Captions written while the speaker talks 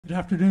Good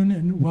afternoon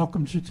and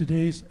welcome to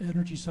today's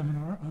energy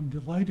seminar. I'm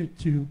delighted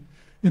to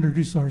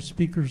introduce our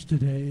speakers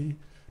today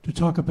to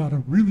talk about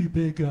a really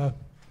big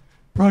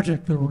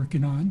project they're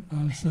working on.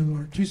 So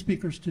our two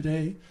speakers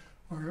today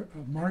are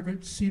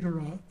Margaret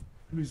Cederoth,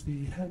 who's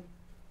the head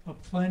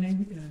of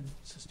planning and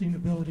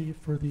sustainability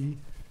for the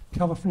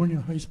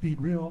California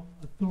High-Speed Rail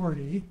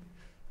Authority,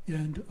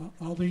 and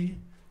Ali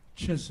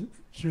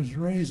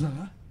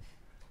Chehrehsaz,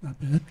 not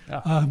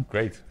bad,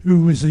 great.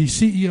 Who is the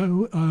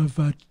CEO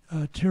of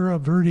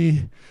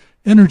Statewide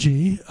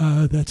Energy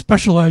that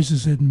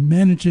specializes in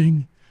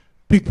managing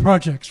big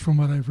projects, from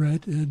what I've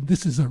read, and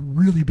this is a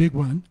really big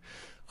one.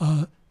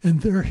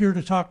 And they're here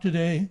to talk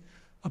today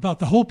about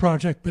the whole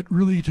project, but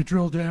really to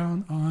drill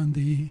down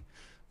on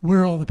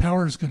where all the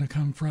power is going to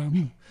come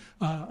from.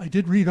 I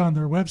did read on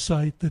their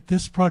website that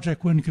this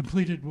project, when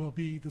completed, will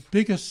be the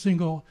biggest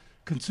single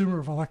consumer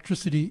of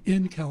electricity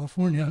in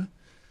California,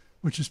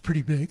 which is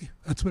pretty big.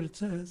 That's what it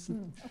says.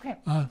 Okay.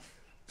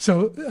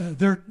 So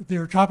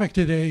their topic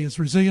today is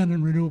resilient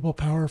and renewable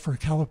power for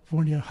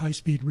California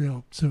high-speed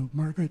rail. So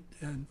Margaret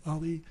and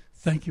Ali,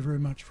 thank you very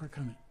much for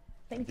coming.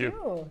 Thank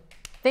you.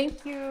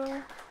 Thank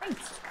you.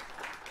 Thanks.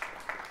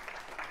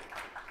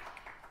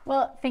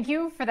 Well, thank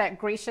you for that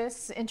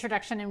gracious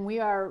introduction, and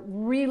we are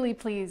really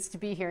pleased to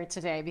be here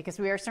today because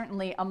we are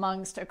certainly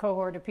amongst a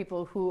cohort of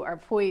people who are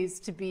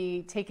poised to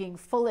be taking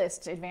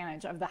fullest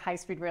advantage of the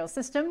high-speed rail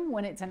system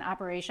when it's in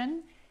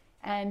operation.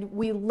 And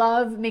we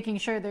love making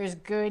sure there's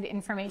good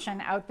information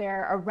out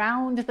there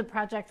around the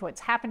project,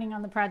 what's happening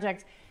on the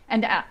project.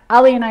 And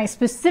Ali and I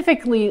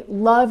specifically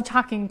love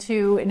talking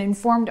to an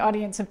informed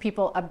audience of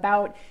people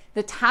about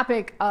the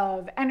topic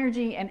of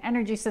energy and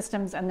energy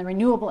systems and the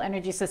renewable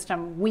energy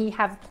system we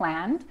have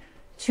planned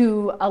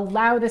to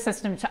allow the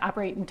system to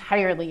operate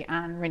entirely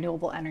on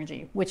renewable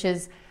energy, which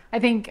is, I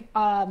think,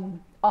 a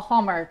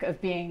hallmark of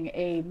being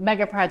a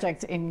mega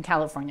project in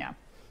California.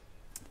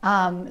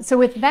 So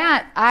with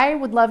that, I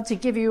would love to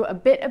give you a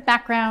bit of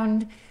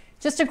background,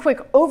 just a quick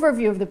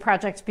overview of the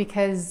project,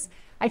 because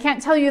I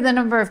can't tell you the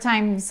number of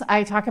times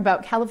I talk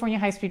about California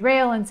high-speed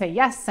rail and say,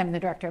 yes, I'm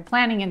the director of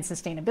planning and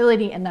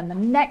sustainability. And then the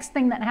next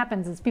thing that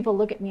happens is people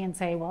look at me and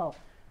say, well,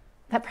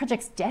 that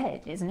project's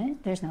dead, isn't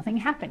it? There's nothing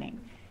happening.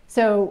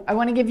 So I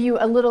want to give you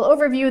a little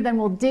overview, then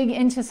we'll dig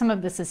into some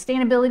of the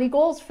sustainability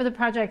goals for the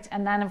project,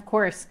 and then, of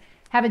course,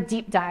 have a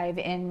deep dive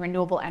in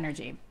renewable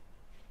energy.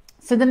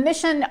 So the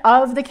mission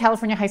of the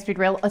California High-Speed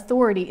Rail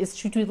Authority is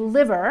to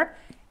deliver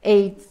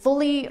a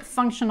fully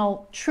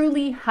functional,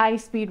 truly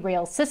high-speed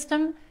rail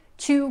system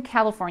to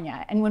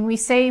California. And when we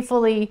say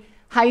fully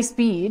high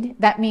speed,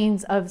 that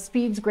means of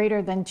speeds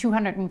greater than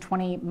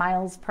 220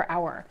 miles per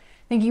hour.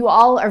 I think you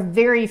all are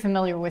very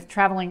familiar with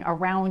traveling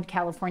around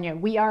California.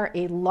 We are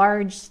a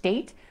large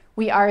state.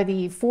 We are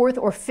the fourth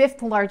or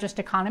fifth largest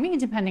economy,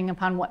 depending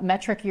upon what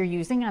metric you're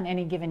using on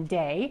any given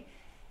day.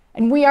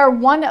 And we are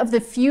one of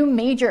the few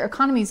major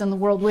economies in the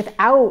world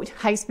without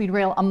high-speed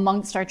rail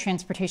amongst our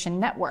transportation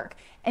network.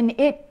 And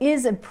it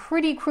is a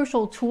pretty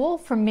crucial tool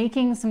for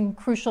making some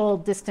crucial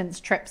distance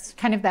trips.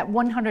 Kind of that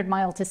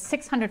 100-mile to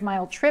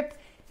 600-mile trip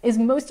is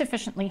most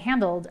efficiently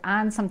handled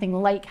on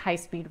something like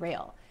high-speed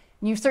rail.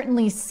 And you've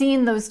certainly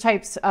seen those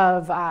types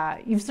of,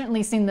 you've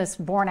certainly seen this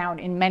borne out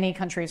in many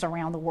countries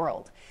around the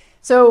world.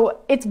 So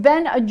it's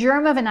been a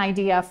germ of an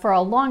idea for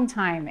a long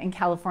time in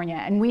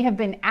California, and we have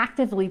been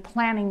actively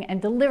planning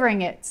and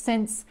delivering it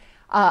since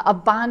a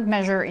bond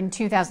measure in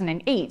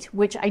 2008,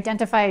 which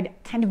identified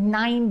kind of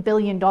 $9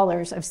 billion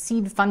of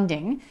seed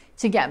funding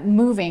to get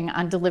moving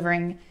on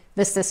delivering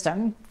the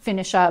system,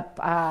 finish up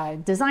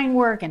design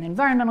work and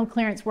environmental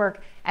clearance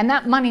work. And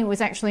that money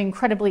was actually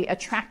incredibly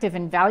attractive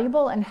and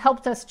valuable and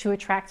helped us to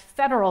attract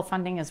federal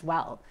funding as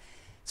well.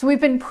 So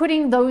we've been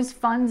putting those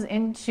funds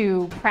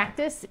into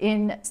practice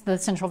in the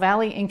Central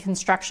Valley in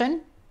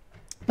construction,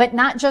 but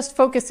not just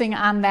focusing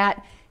on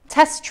that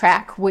test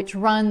track, which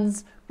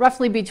runs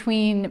roughly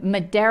between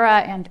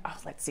Madera and,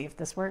 let's see if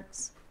this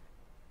works.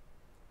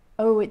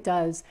 Oh, it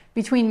does.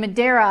 Between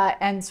Madera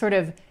and sort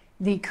of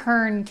the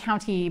Kern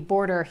County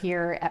border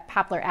here at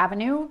Poplar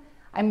Avenue.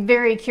 I'm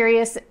very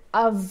curious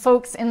of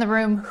folks in the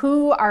room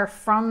who are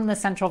from the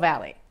Central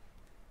Valley.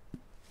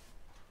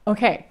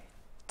 Okay,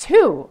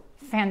 2.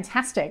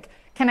 Fantastic.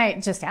 Can I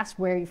just ask,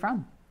 where are you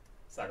from?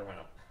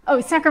 Sacramento.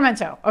 Oh,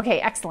 Sacramento. Okay,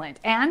 excellent.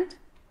 And?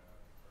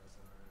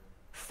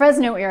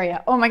 Fresno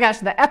area. Oh my gosh,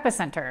 the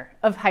epicenter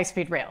of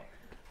high-speed rail.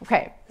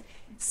 Okay,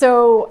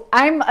 so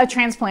I'm a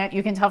transplant.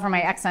 You can tell from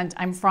my accent.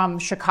 I'm from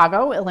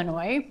Chicago,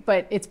 Illinois,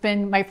 but it's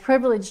been my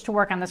privilege to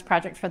work on this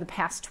project for the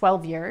past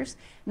 12 years.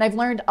 And I've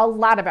learned a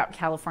lot about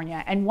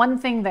California. And one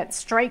thing that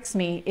strikes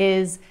me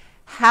is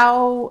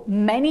how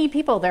many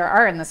people there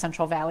are in the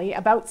Central Valley,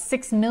 about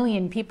 6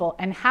 million people,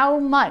 and how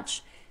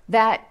much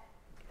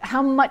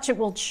it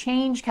will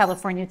change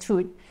California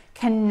to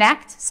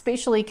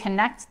spatially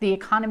connect the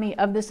economy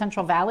of the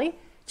Central Valley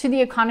to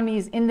the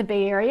economies in the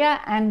Bay Area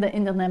and the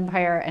Inland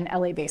Empire and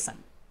LA Basin.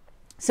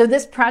 So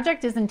this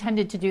project is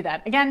intended to do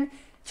that. Again,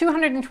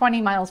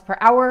 220 miles per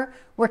hour.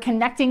 We're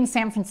connecting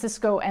San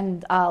Francisco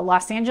and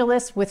Los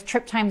Angeles with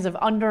trip times of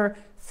under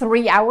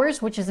 3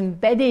 hours, which is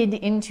embedded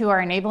into our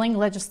enabling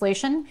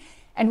legislation.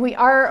 And we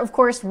are, of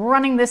course,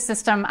 running this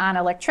system on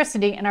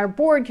electricity, and our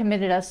board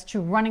committed us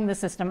to running the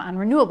system on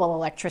renewable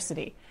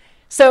electricity.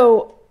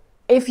 So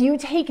if you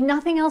take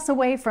nothing else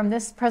away from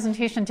this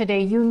presentation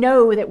today, you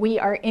know that we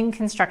are in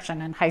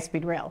construction on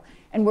high-speed rail,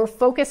 and we're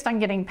focused on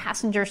getting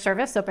passenger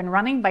service up and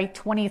running by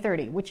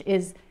 2030, which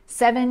is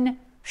 7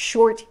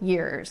 short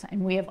years,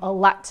 and we have a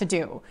lot to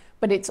do,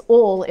 but it's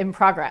all in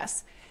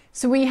progress.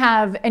 So we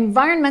have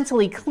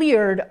environmentally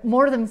cleared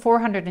more than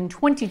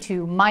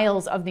 422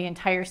 miles of the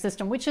entire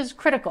system, which is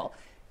critical.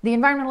 The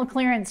environmental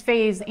clearance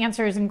phase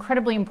answers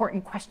incredibly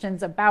important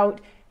questions about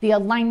the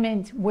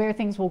alignment, where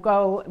things will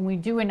go, and we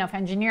do enough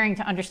engineering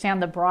to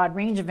understand the broad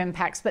range of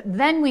impacts. But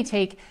then we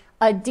take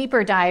a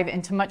deeper dive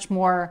into much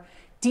more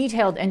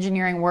detailed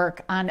engineering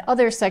work on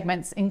other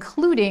segments,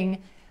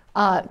 including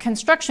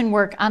construction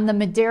work on the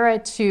Madera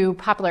to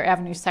Poplar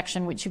Avenue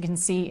section, which you can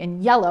see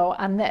in yellow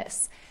on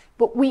this.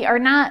 But we are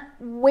not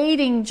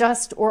waiting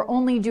just or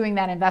only doing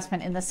that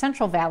investment in the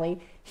Central Valley.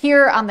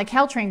 Here on the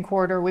Caltrain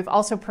corridor, we've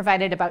also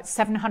provided about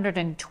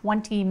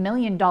 $720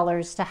 million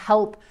to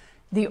help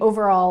the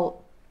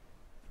overall,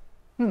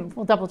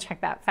 we'll double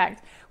check that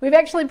fact. We've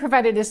actually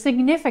provided a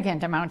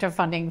significant amount of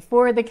funding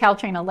for the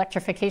Caltrain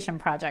electrification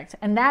project,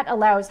 and that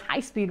allows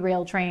high-speed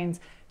rail trains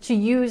to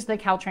use the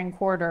Caltrain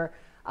corridor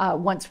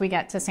once we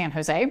get to San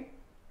Jose.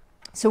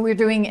 So we're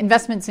doing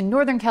investments in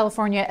Northern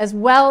California as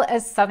well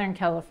as Southern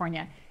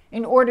California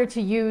in order to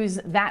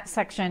use that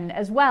section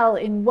as well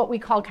in what we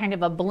call kind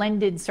of a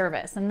blended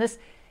service. And this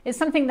is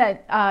something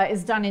that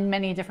is done in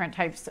many different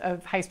types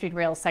of high-speed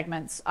rail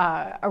segments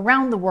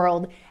around the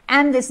world.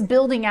 And this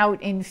building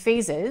out in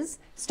phases,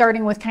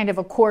 starting with kind of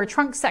a core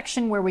trunk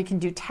section where we can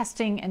do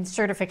testing and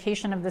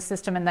certification of the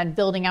system and then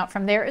building out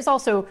from there, is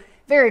also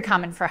very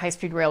common for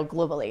high-speed rail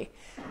globally.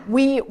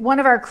 One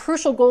of our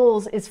crucial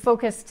goals is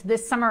focused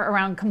this summer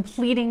around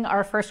completing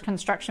our first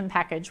construction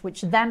package,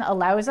 which then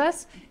allows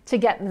us to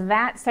get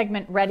that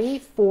segment ready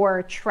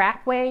for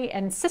trackway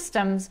and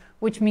systems,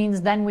 which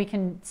means then we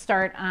can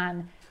start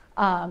on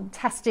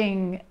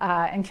testing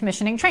and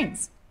commissioning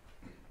trains.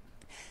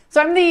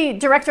 So I'm the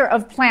director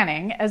of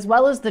planning as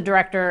well as the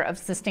director of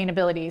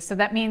sustainability. So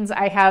that means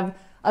I have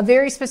a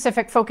very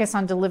specific focus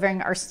on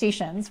delivering our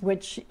stations,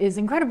 which is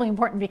incredibly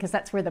important because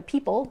that's where the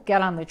people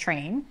get on the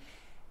train,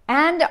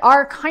 and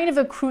are kind of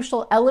a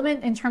crucial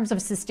element in terms of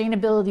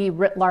sustainability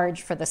writ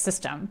large for the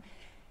system.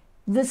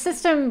 The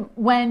system,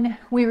 when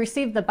we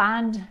received the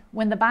bond,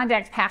 when the Bond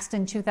Act passed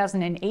in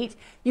 2008,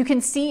 you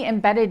can see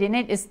embedded in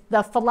it is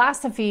the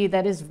philosophy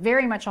that is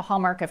very much a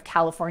hallmark of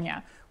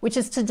California, which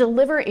is to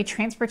deliver a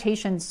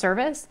transportation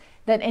service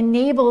that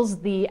enables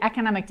the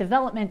economic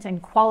development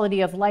and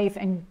quality of life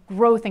and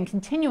growth and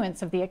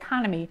continuance of the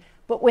economy,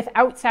 but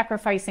without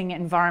sacrificing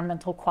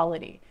environmental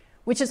quality,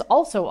 which is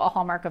also a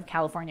hallmark of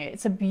California.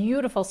 It's a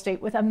beautiful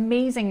state with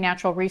amazing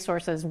natural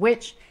resources,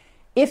 which,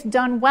 if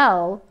done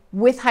well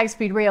with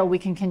high-speed rail, we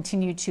can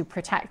continue to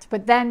protect.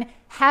 But then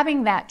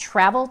having that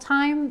travel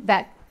time,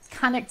 that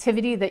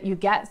connectivity that you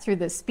get through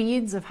the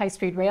speeds of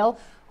high-speed rail,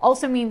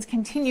 also means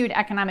continued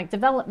economic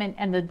development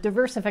and the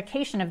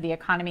diversification of the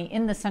economy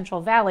in the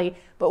Central Valley,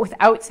 but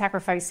without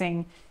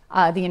sacrificing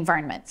the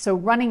environment. So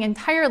running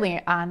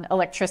entirely on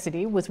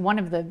electricity was one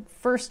of the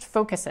first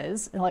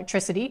focuses.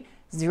 Electricity,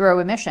 zero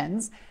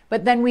emissions.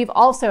 But then we've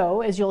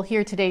also, as you'll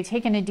hear today,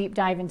 taken a deep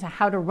dive into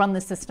how to run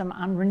the system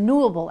on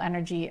renewable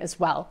energy as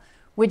well,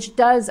 which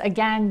does,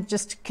 again,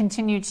 just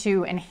continue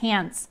to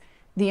enhance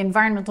the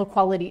environmental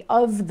quality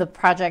of the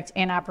project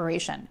in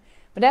operation.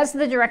 But as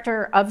the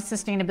director of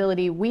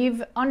sustainability,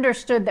 we've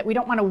understood that we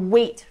don't want to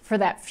wait for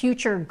that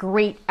future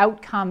great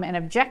outcome and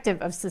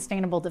objective of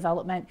sustainable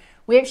development.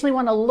 We actually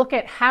want to look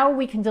at how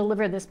we can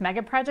deliver this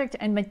mega project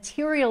and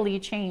materially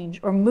change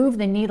or move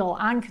the needle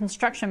on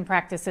construction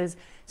practices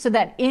so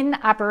that in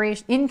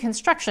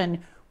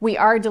construction, we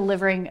are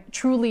delivering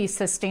truly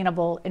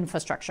sustainable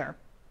infrastructure.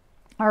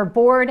 Our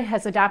board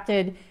has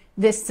adopted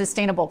this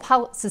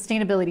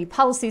sustainability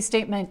policy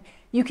statement.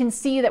 You can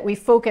see that we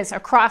focus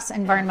across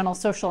environmental,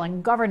 social,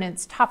 and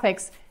governance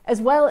topics,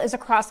 as well as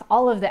across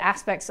all of the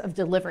aspects of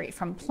delivery,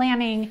 from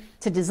planning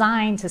to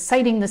design to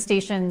siting the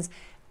stations,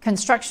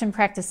 construction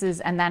practices,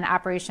 and then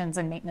operations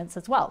and maintenance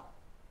as well.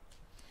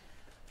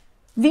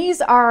 These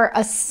are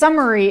a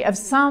summary of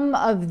some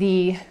of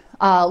the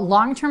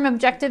long-term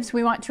objectives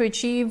we want to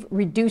achieve: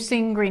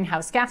 reducing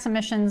greenhouse gas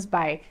emissions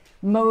by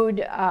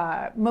mode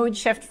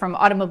shift from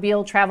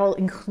automobile travel,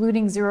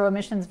 including zero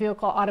emissions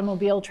vehicle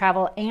automobile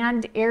travel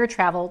and air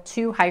travel,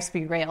 to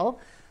high-speed rail.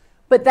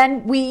 But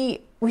then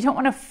we don't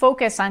want to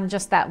focus on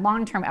just that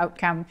long-term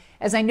outcome.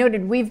 As I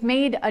noted, we've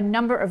made a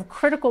number of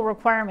critical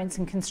requirements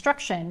in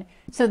construction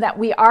so that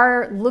we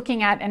are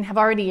looking at and have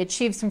already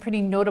achieved some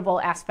pretty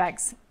notable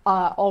aspects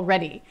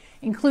already,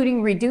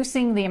 including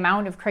reducing the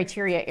amount of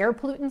criteria air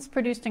pollutants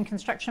produced in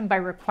construction by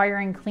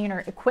requiring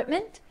cleaner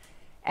equipment.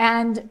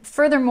 And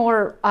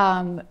furthermore,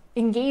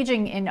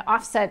 engaging in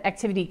offset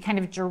activity, kind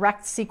of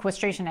direct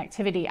sequestration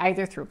activity,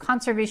 either through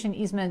conservation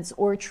easements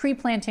or tree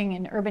planting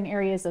in urban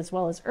areas as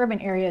well as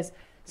urban areas,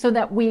 so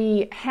that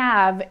we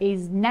have a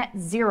net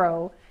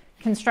zero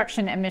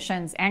construction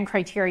emissions and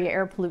criteria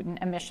air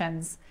pollutant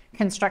emissions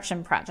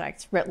construction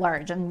project writ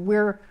large. And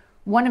we're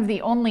one of the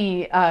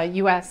only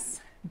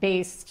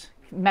US-based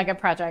mega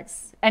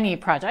projects, any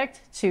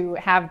project, to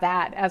have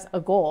that as a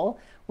goal,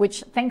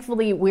 which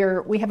thankfully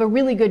we have a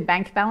really good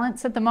bank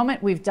balance at the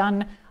moment. We've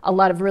done a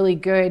lot of really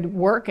good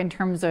work in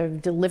terms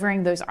of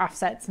delivering those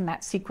offsets and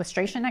that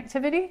sequestration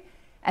activity.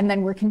 And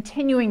then we're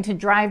continuing to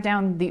drive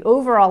down the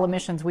overall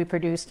emissions we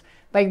produced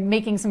by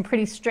making some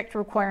pretty strict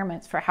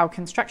requirements for how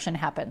construction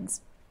happens.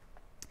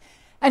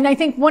 And I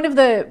think one of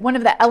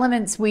the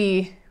elements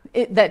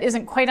that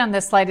isn't quite on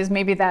this slide is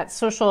maybe that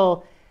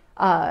social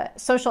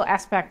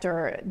aspect,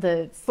 or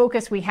the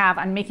focus we have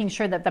on making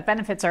sure that the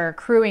benefits are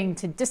accruing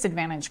to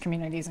disadvantaged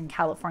communities in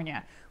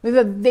California. We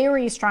have a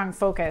very strong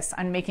focus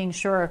on making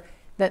sure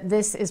that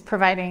this is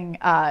providing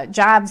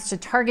jobs to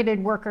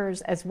targeted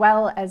workers, as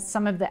well as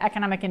some of the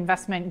economic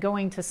investment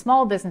going to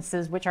small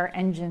businesses, which are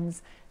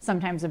engines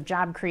sometimes of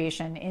job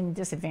creation in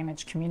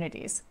disadvantaged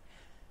communities.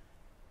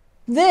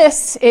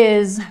 This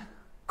is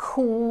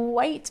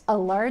quite a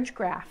large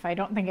graph. I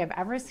don't think I've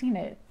ever seen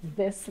it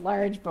this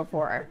large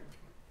before.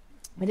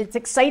 But it's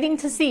exciting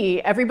to see.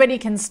 Everybody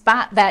can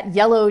spot that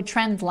yellow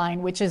trend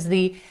line, which is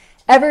the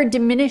ever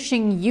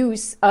diminishing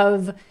use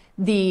of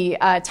the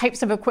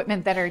types of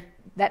equipment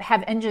that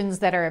have engines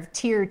that are of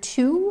tier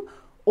 2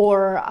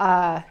 or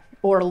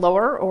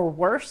lower or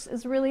worse,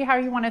 is really how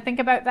you want to think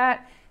about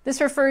that. This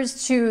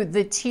refers to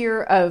the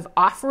tier of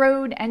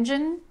off-road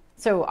engine,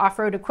 so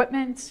off-road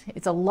equipment.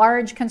 It's a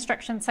large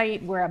construction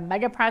site. We're a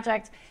mega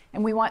project,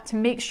 and we want to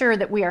make sure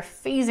that we are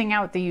phasing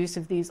out the use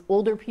of these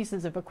older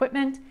pieces of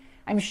equipment.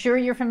 I'm sure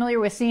you're familiar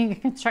with seeing a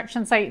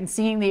construction site and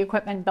seeing the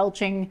equipment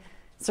belching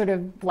sort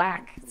of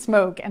black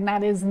smoke, and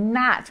that is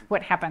not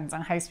what happens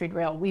on high-speed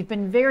rail. We've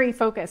been very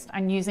focused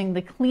on using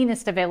the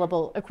cleanest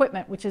available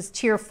equipment, which is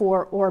tier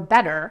 4 or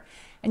better.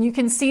 And you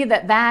can see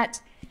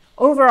that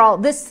overall,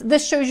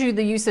 this shows you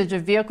the usage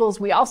of vehicles.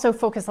 We also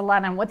focus a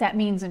lot on what that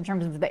means in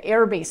terms of the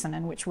air basin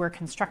in which we're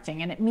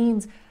constructing. And it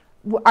means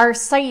our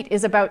site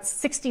is about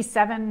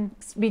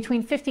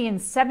between 50 and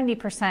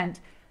 70%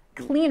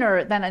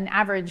 cleaner than an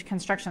average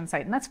construction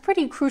site. And that's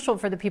pretty crucial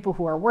for the people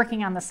who are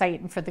working on the site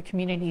and for the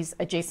communities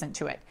adjacent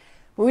to it.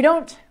 But we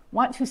don't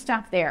want to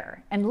stop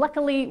there. And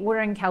luckily,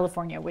 we're in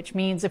California, which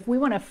means if we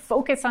want to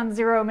focus on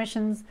zero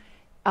emissions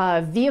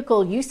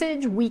vehicle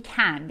usage, we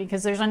can,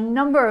 because there's a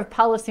number of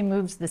policy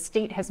moves the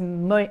state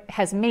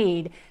has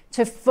made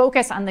to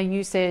focus on the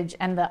usage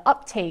and the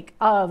uptake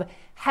of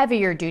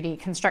heavier duty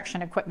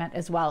construction equipment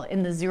as well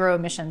in the zero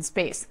emission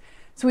space.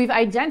 So we've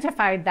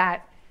identified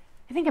that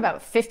I think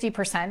about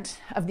 50%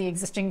 of the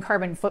existing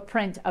carbon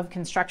footprint of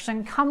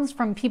construction comes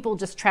from people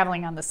just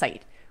traveling on the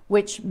site,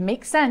 which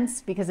makes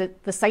sense because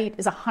the site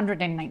is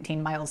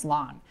 119 miles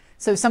long.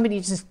 So somebody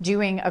just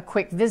doing a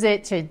quick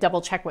visit to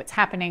double check what's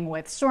happening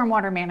with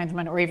stormwater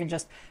management, or even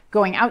just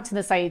going out to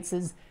the sites,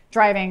 is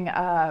driving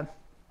a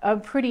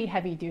pretty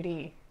heavy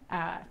duty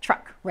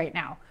truck right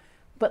now.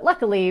 But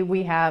luckily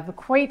we have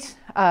quite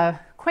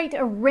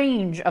a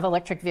range of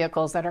electric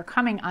vehicles that are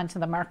coming onto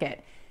the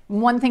market.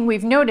 One thing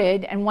we've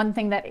noted, and one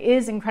thing that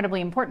is incredibly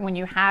important when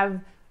you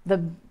have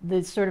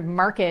the sort of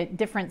market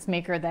difference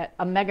maker that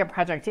a mega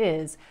project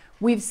is,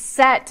 we've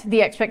set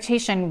the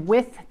expectation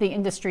with the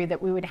industry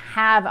that we would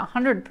have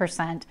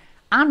 100%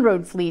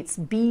 on-road fleets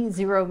be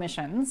zero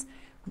emissions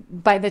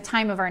by the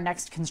time of our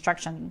next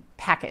construction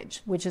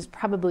package, which is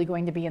probably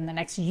going to be in the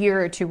next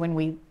year or two when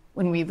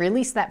we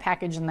release that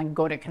package and then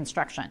go to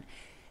construction.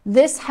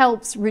 This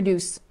helps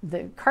reduce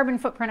the carbon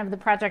footprint of the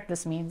project.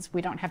 This means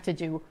we don't have to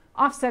do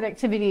offset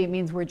activity. It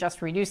means we're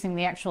just reducing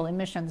the actual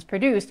emissions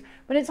produced,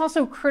 but it's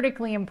also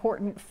critically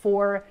important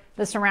for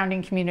the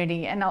surrounding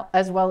community, and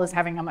as well as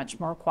having a much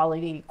more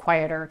quality,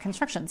 quieter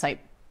construction site.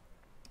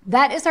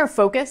 That is our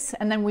focus.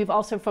 And then we've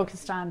also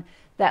focused on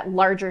that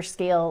larger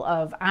scale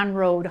of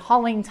on-road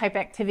hauling type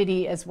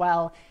activity, as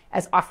well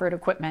as off-road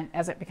equipment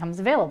as it becomes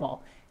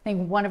available. I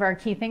think one of our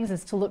key things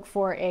is to look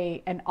for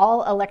an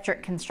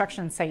all-electric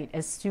construction site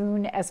as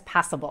soon as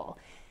possible.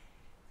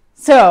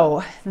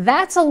 So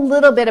that's a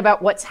little bit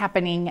about what's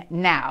happening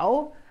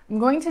now. I'm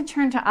going to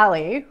turn to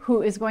Ali,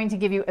 who is going to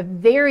give you a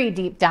very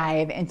deep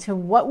dive into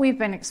what we've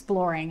been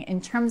exploring in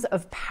terms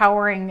of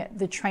powering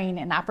the train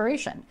in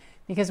operation,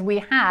 because we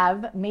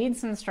have made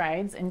some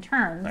strides in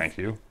terms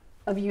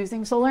of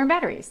using solar and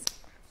batteries.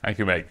 Thank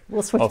you, Meg.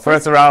 We'll switch. Well,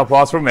 first a round of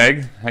applause for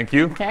Meg. Thank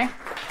you. Okay.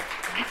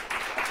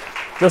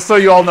 Just so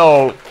you all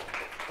know,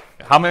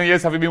 how many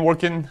years have you been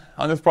working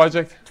on this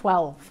project?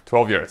 12.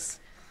 12 years.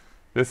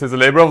 This is a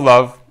labor of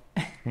love,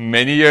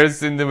 many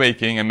years in the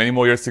making and many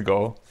more years to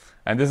go.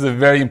 And this is a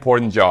very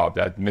important job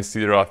that Ms.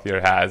 Cederoth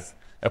here has,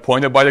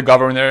 appointed by the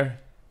governor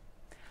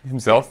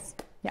himself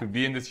to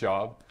be in this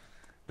job.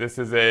 This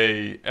is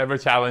a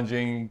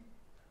ever-challenging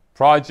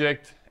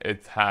project.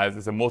 It's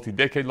a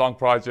multi-decade long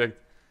project.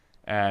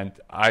 And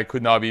I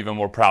could not be even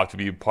more proud to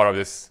be part of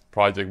this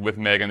project with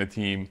Meg and the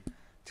team,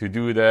 to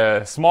do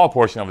the small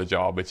portion of the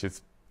job, which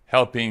is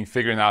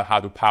figuring out how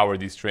to power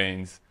these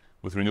trains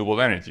with renewable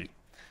energy.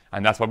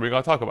 And that's what we're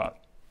going to talk about.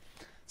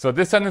 So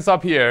this sentence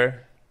up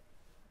here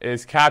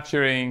is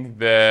capturing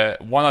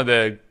one of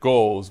the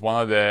goals,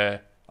 one of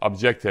the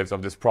objectives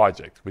of this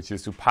project, which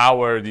is to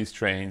power these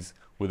trains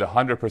with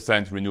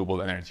 100%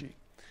 renewable energy.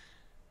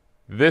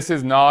 This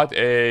is not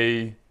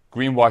a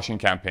greenwashing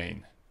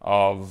campaign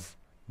of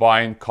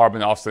buying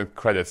carbon offset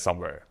credits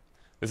somewhere.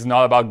 This is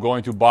not about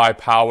going to buy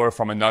power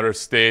from another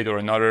state or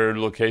another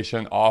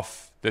location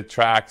off the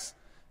tracks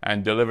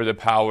and deliver the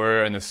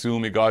power and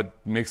assume it got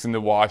mixed in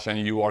the wash and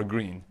you are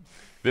green.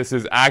 This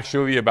is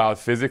actually about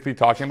physically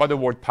talking about the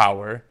word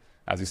power,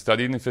 as we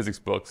studied in physics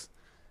books,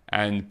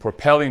 and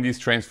propelling these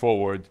trains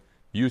forward,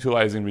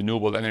 utilizing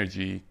renewable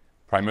energy,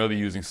 primarily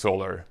using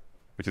solar,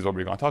 which is what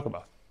we're going to talk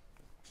about.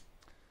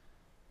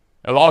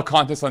 A lot of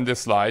context on this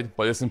slide,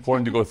 but it's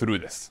important to go through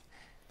this.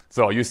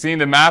 So you're seeing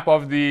the map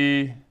of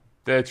the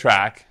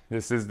track.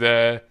 This is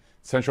the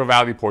Central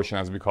Valley portion,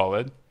 as we call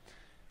it.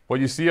 What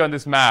you see on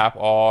this map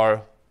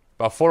are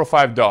about 4 or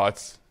 5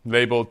 dots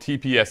labeled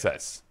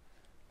TPSS.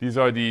 These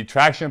are the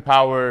traction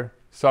power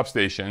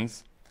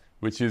substations,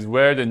 which is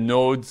where the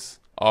nodes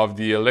of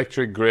the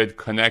electric grid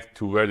connect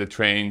to where the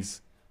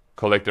trains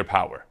collect their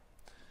power.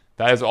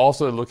 That is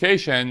also the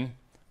location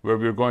where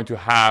we're going to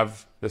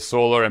have the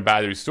solar and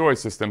battery storage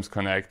systems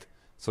connect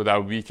so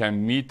that we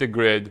can meet the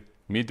grid,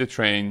 meet the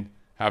train,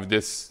 have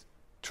this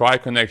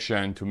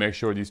tri-connection to make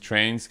sure these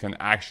trains can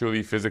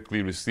actually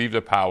physically receive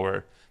the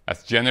power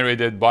that's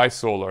generated by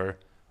solar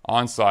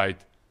on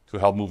site to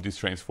help move these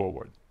trains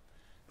forward.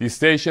 These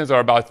stations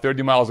are about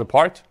 30 miles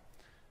apart.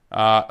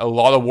 A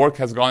lot of work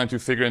has gone into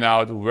figuring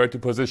out where to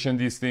position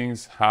these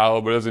things,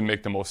 where does it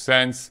make the most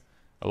sense.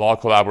 A lot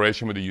of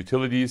collaboration with the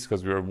utilities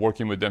because we're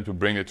working with them to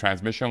bring the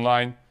transmission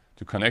line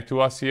to connect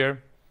to us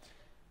here.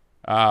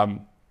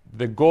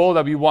 The goal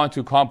that we want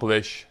to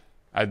accomplish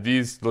at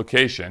these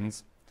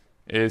locations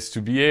is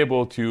to be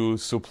able to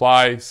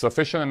supply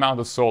sufficient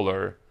amount of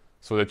solar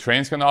so the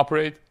trains can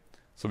operate,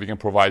 so we can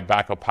provide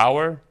backup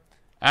power,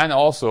 and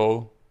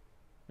also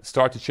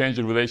start to change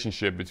the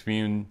relationship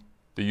between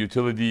the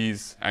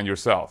utilities and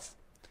yourself.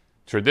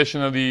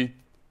 Traditionally,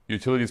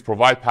 utilities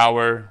provide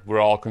power. We're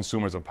all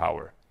consumers of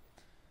power.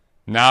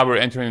 Now we're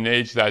entering an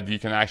age that you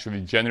can actually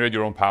generate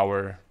your own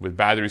power. With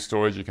battery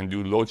storage, you can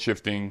do load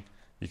shifting.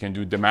 You can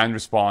do demand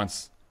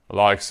response. A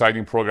lot of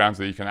exciting programs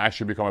that you can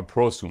actually become a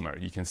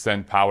prosumer. You can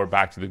send power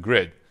back to the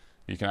grid.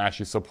 You can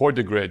actually support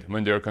the grid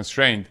when they're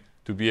constrained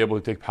to be able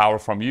to take power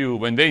from you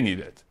when they need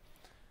it.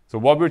 So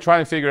what we're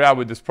trying to figure out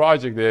with this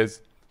project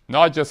is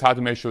not just how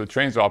to make sure the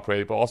trains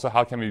operate, but also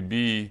how can we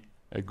be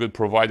a good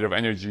provider of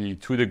energy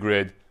to the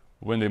grid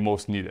when they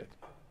most need it.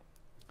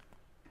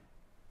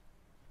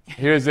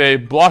 Here's a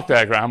block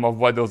diagram of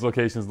what those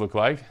locations look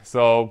like.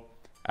 So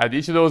at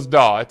each of those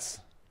dots,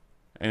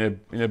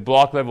 in a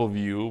block level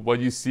view, what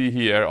you see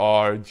here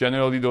are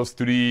generally those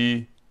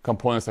 3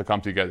 components that come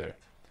together.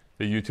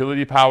 The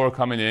utility power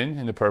coming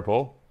in the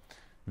purple,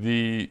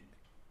 the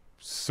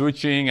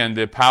switching and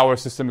the power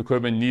system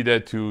equipment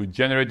needed to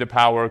generate the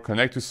power,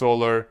 connect to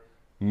solar,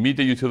 meet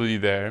the utility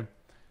there,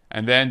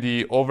 and then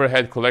the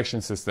overhead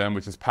collection system,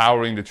 which is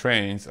powering the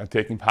trains and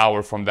taking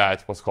power from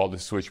that, what's called the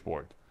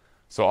switchboard.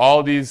 So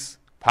all these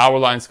power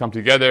lines come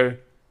together.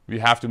 We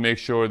have to make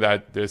sure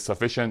that there's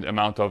sufficient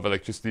amount of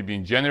electricity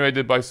being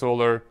generated by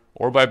solar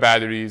or by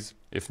batteries,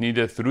 if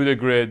needed, through the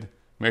grid,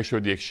 make sure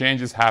the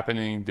exchange is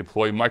happening,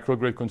 deploy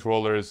microgrid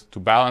controllers to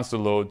balance the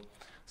load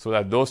so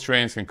that those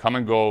trains can come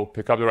and go,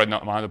 pick up the right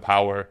amount of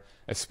power,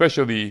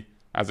 especially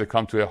as they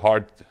come to a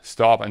hard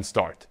stop and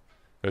start.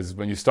 Because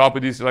when you stop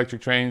with these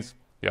electric trains,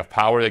 you have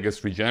power that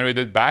gets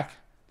regenerated back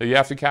that you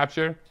have to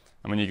capture.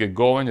 And when you get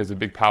going, there's a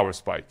big power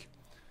spike.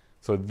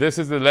 So this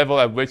is the level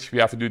at which we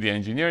have to do the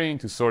engineering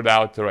to sort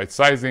out the right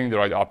sizing, the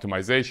right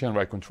optimization,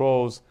 right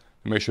controls,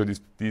 to make sure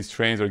these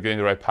trains are getting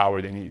the right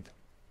power they need.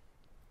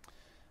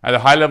 At a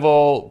high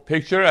level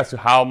picture as to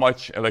how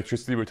much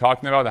electricity we're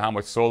talking about and how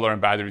much solar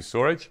and battery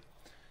storage,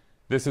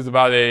 this is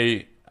about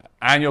an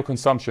annual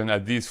consumption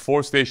at these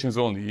 4 stations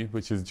only,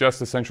 which is just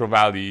the Central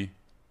Valley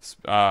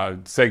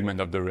segment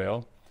of the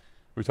rail.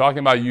 We're talking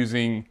about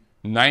using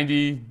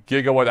 90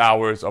 gigawatt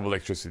hours of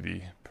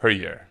electricity per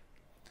year.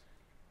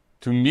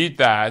 To meet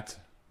that,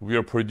 we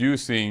are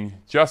producing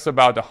just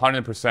about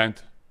 100%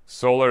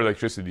 solar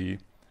electricity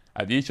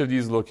at each of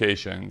these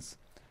locations,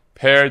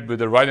 paired with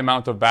the right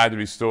amount of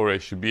battery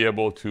storage to be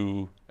able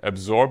to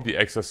absorb the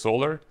excess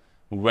solar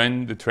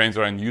when the trains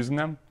are using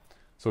them.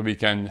 So we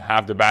can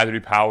have the battery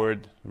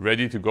powered,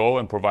 ready to go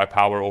and provide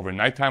power over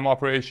nighttime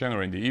operation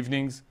or in the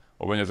evenings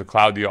or when there's a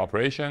cloudy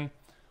operation,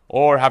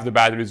 or have the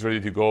batteries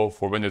ready to go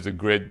for when there's a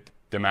grid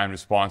demand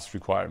response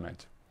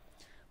requirement.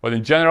 But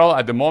in general,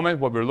 at the moment,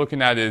 what we're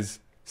looking at is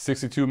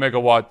 62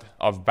 megawatt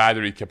of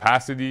battery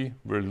capacity.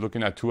 We're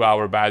looking at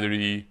 2-hour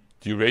battery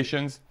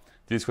durations.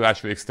 These could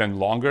actually extend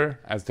longer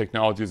as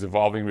technology is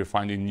evolving. We're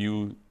finding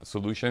new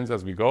solutions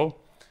as we go.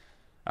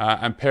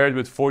 And paired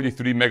with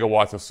 43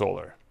 megawatts of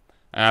solar.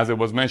 And as it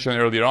was mentioned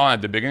earlier on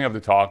at the beginning of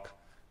the talk,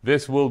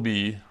 this will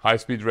be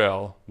high-speed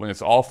rail, when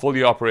it's all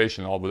fully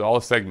operational with all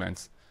the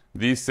segments,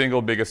 the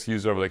single biggest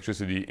user of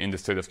electricity in the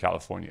state of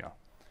California.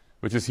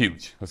 which is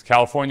huge, because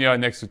California,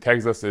 next to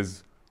Texas,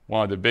 is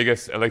one of the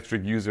biggest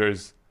electric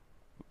users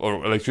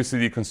or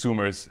electricity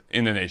consumers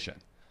in the nation.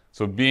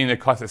 So being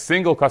a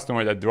single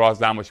customer that draws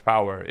that much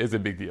power is a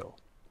big deal.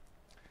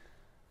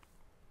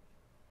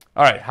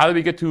 All right, how do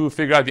we get to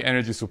figure out the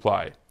energy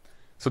supply?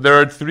 So there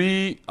are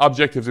three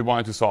objectives we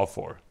wanted to solve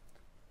for.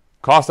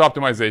 Cost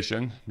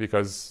optimization,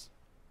 because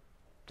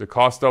the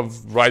cost of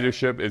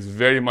ridership is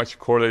very much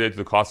correlated to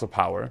the cost of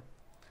power.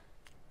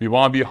 We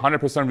want to be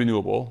 100%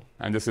 renewable,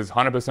 and this is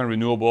 100%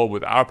 renewable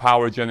with our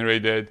power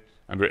generated,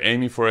 and we're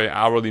aiming for an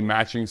hourly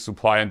matching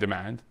supply and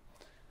demand.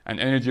 And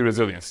energy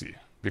resiliency,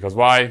 because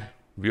why?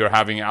 We are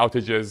having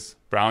outages,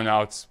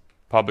 brownouts,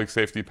 public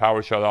safety,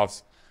 power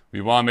shutoffs.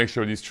 We want to make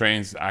sure these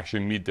trains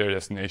actually meet their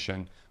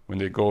destination when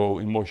they go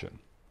in motion.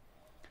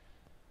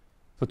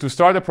 So to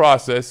start the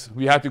process,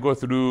 we had to go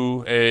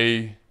through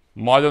a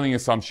modeling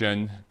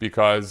assumption,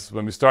 because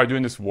when we start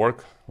doing this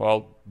work,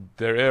 well,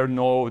 there are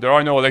no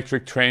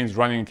electric trains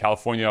running in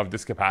California of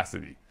this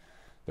capacity.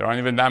 There aren't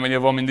even that many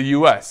of them in the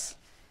US.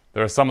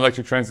 There are some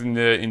electric trains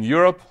in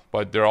Europe,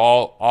 but they're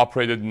all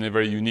operated in a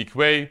very unique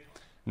way.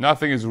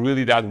 Nothing is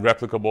really that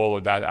replicable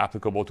or that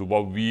applicable to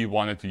what we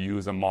wanted to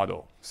use and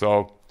model.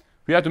 So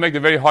we had to make the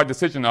very hard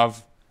decision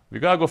of, we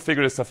gotta go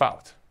figure this stuff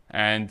out.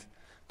 And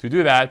to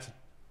do that,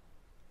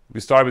 we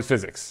started with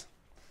physics.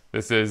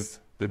 This is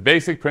the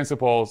basic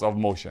principles of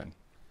motion.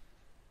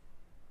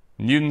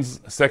 Newton's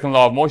second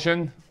law of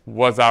motion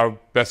was our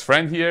best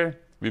friend here.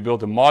 We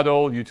built a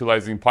model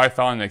utilizing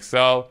Python and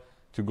Excel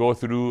to go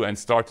through and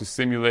start to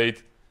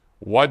simulate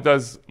what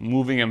does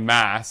moving a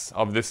mass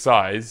of this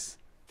size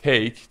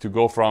take to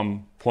go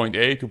from point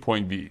A to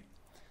point B.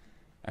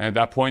 And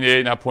that point A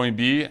and that point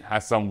B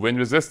has some wind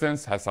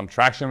resistance, has some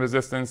traction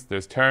resistance,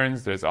 there's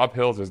turns, there's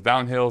uphills, there's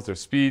downhills, there's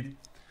speed.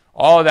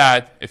 All of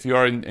that, if you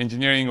are in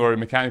engineering or a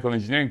mechanical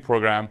engineering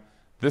program,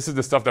 this is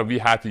the stuff that we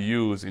had to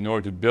use in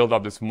order to build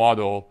up this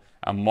model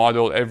and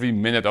model every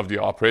minute of the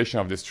operation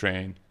of this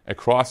train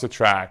across the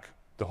track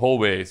the whole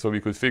way, so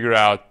we could figure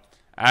out,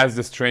 as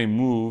this train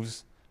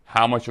moves,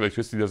 how much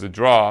electricity does it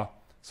draw,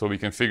 so we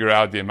can figure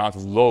out the amount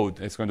of load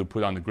it's going to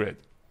put on the grid.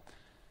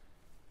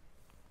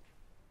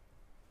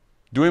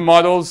 Doing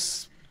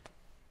models,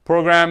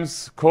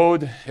 programs,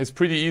 code is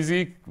pretty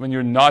easy when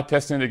you're not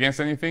testing it against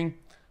anything.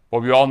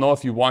 But we all know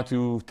if you want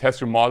to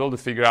test your model to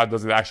figure out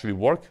does it actually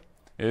work,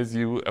 is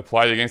you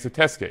apply it against a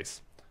test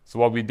case. So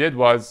what we did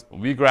was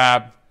we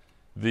grabbed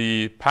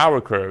the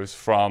power curves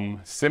from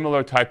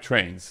similar type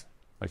trains,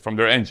 like from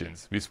their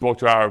engines. We spoke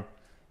to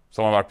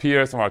some of our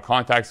peers, some of our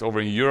contacts over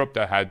in Europe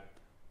that had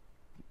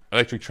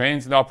electric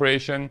trains in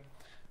operation.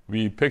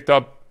 We picked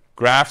up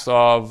graphs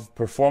of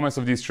performance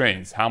of these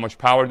trains. How much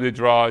power do they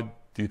draw,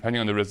 depending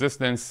on the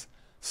resistance,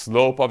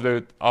 slope of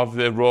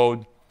the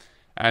road,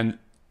 and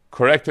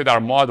corrected our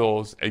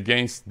models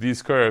against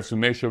these curves to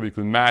make sure we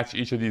could match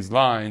each of these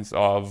lines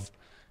of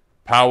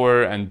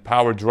power and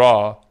power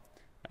draw,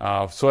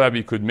 so that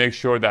we could make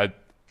sure that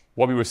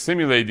what we were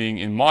simulating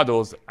in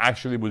models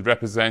actually would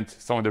represent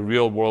some of the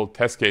real world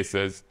test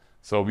cases,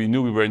 so we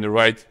knew we were in the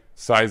right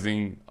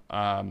sizing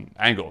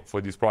angle for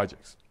these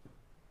projects.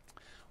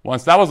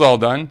 Once that was all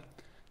done,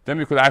 then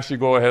we could actually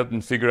go ahead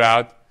and figure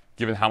out,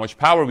 given how much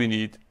power we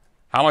need,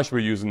 how much we're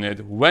using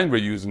it, when we're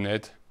using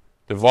it,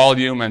 the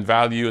volume and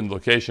value and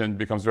location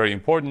becomes very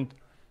important.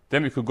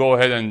 Then we could go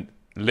ahead and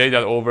lay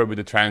that over with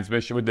the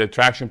transmission, with the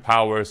traction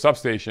power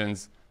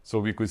substations, so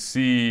we could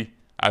see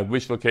at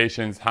which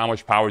locations how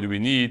much power do we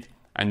need,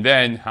 and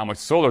then how much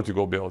solar to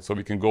go build, so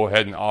we can go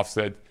ahead and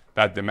offset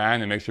that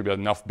demand and make sure we have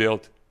enough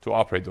built to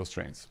operate those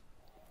trains.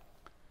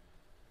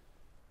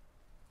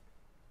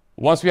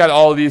 Once we had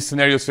all of these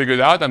scenarios figured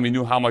out and we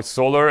knew how much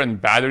solar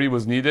and battery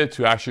was needed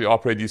to actually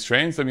operate these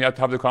trains, then we had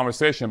to have the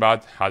conversation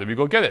about how do we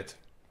go get it.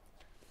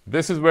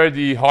 This is where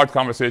the hard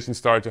conversations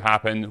started to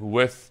happen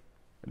with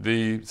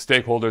the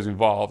stakeholders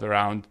involved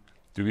around,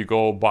 do we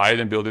go buy it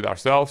and build it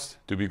ourselves?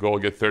 Do we go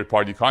get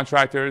third-party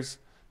contractors?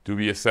 Do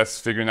we assess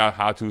figuring out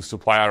how to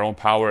supply our own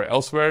power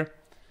elsewhere?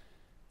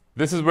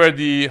 This is where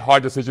the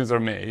hard decisions are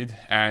made,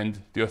 and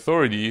the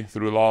authority,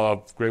 through a lot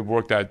of great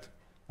work that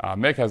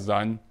MEC has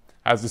done,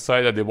 has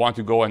decided that they want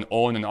to go and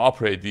own and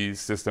operate these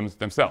systems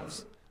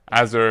themselves.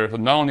 So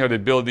not only are they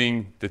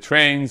building the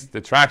trains,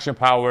 the traction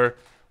power,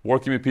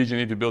 working with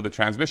PG&E to build the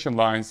transmission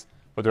lines,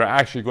 but they're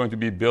actually going to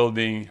be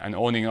building and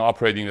owning and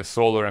operating the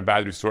solar and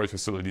battery storage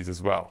facilities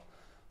as well.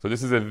 So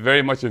this is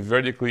very much a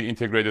vertically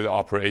integrated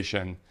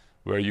operation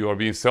where you are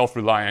being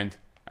self-reliant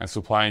and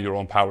supplying your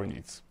own power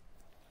needs.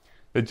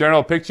 The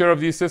general picture of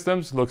these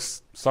systems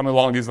looks something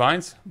along these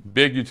lines.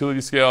 Big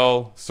utility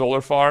scale solar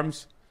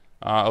farms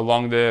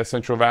along the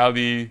Central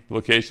Valley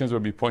locations where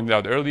we pointed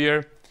out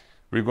earlier.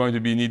 We're going to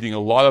be needing a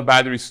lot of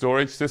battery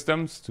storage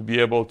systems to be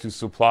able to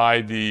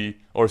supply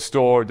or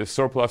store the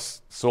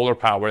surplus solar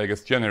power that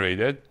gets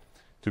generated,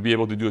 to be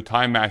able to do a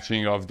time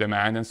matching of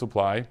demand and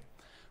supply.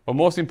 But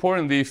most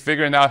importantly,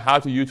 figuring out how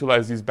to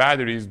utilize these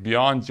batteries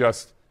beyond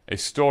just a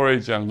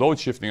storage and load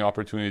shifting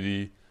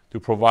opportunity to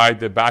provide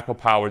the backup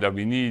power that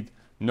we need,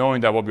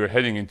 knowing that what we're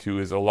heading into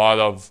is a lot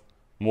of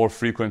more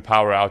frequent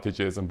power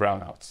outages and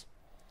brownouts.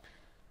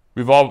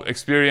 We've all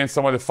experienced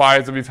some of the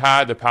fires that we've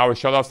had, the power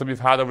shutoffs that we've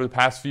had over the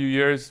past few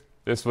years.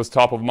 This was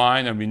top of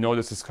mind, and we know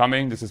this is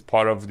coming. This is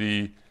part of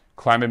the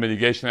climate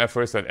mitigation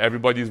efforts that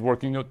everybody is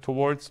working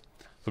towards.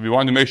 So we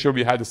wanted to make sure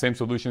we had the same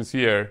solutions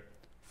here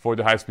for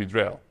the high-speed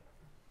rail.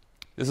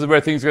 This is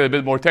where things get a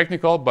bit more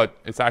technical, but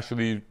it's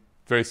actually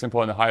very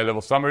simple in a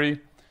high-level summary.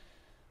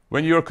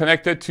 When you're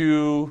connected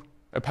to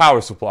a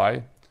power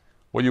supply,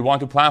 what you want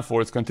to plan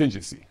for is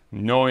contingency,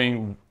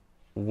 knowing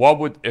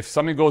if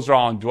something goes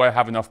wrong, do I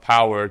have enough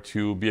power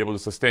to be able to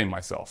sustain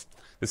myself?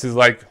 This is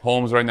like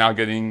homes right now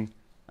getting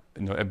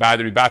a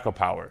battery backup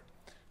power.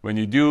 When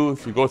you do,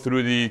 if you go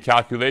through the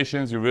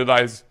calculations, you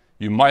realize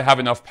you might have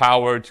enough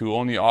power to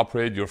only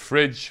operate your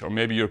fridge or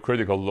maybe your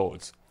critical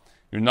loads.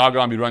 You're not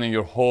going to be running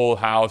your whole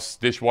house,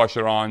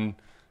 dishwasher on,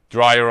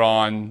 dryer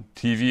on,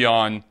 TV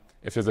on,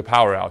 if there's a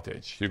power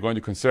outage. You're going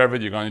to conserve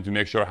it. You're going to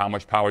make sure how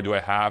much power do I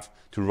have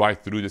to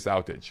ride through this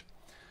outage.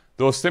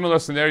 Those similar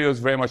scenarios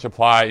very much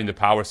apply in the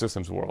power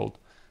systems world.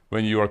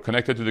 When you are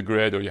connected to the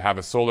grid or you have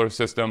a solar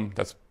system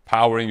that's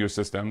powering your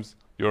systems,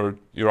 your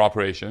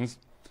operations.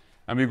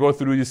 And we go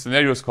through these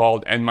scenarios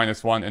called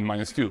N-1,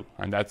 N-2.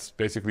 And that's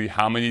basically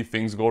how many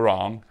things go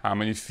wrong, how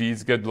many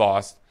feeds get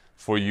lost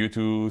for you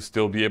to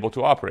still be able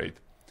to operate.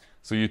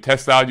 So you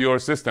test out your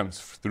systems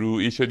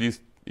through each of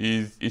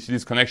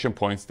these connection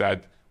points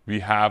that we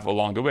have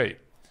along the way.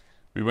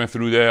 We went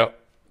through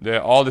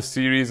all the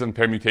series and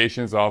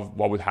permutations of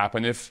what would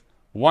happen if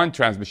one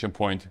transmission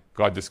point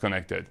got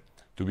disconnected.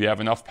 Do we have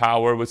enough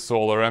power with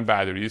solar and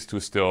batteries to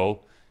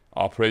still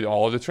operate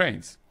all of the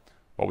trains?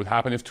 What would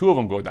happen if two of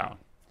them go down?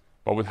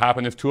 What would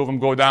happen if two of them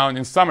go down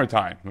in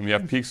summertime when we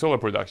have peak solar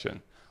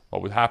production?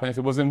 What would happen if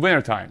it was in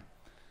wintertime?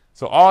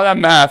 So all that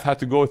math had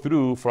to go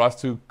through for us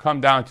to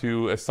come down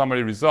to a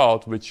summary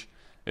result, which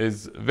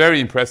is very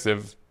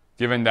impressive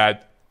given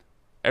that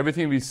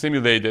everything we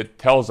simulated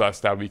tells us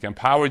that we can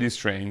power these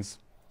trains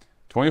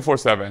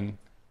 24/7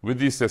 with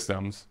these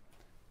systems.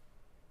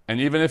 And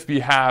even if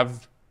we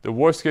have the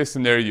worst case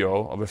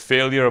scenario of a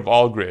failure of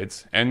all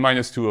grids,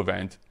 N-2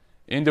 event,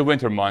 in the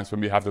winter months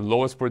when we have the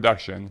lowest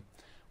production,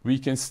 we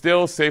can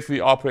still safely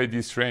operate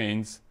these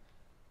trains.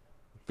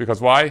 Because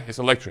why? It's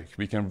electric.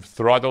 We can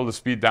throttle the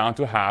speed down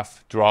to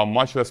half, draw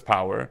much less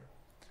power.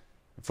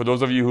 For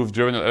those of you who've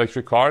driven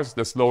electric cars,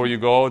 the slower you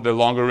go, the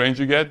longer range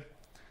you get.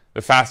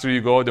 The faster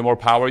you go, the more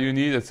power you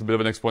need. It's a bit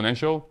of an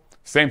exponential.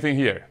 Same thing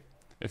here.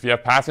 If you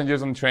have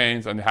passengers on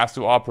trains and it has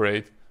to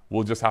operate,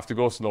 we'll just have to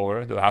go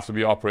slower. There'll have to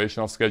be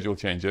operational schedule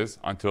changes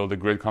until the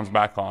grid comes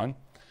back on.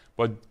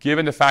 But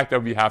given the fact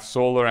that we have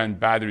solar and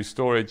battery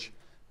storage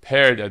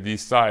paired at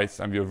these sites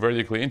and we are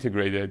vertically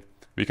integrated,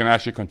 we can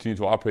actually continue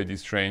to operate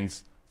these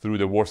trains through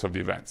the worst of the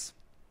events.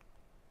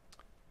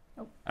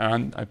 Oh.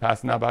 And I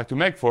pass now back to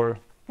Meg for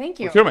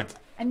procurement.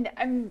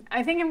 And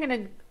I think I'm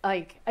going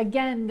to,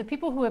 again, the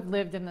people who have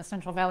lived in the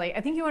Central Valley,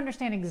 I think you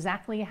understand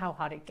exactly how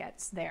hot it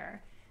gets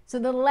there. So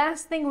the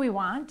last thing we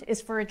want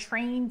is for a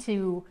train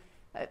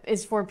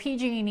is for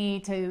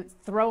PG&E to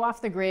throw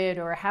off the grid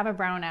or have a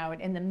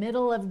brownout in the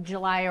middle of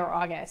July or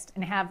August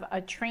and have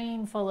a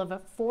train full of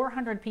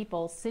 400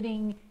 people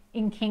sitting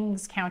in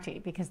Kings County,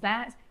 because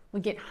that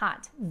would get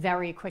hot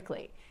very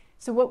quickly.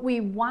 So what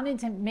we wanted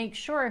to make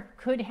sure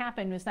could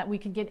happen was that we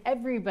could get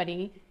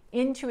everybody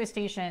into a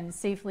station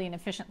safely and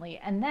efficiently.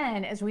 And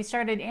then as we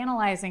started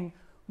analyzing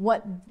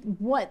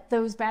what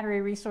those battery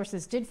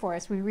resources did for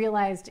us, we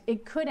realized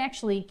it could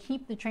actually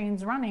keep the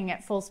trains running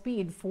at full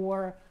speed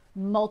for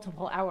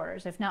multiple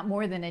hours, if not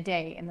more than a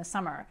day in the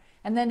summer.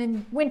 And then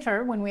in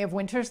winter, when we have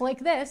winters like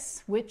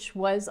this, which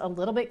was a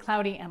little bit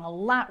cloudy and a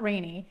lot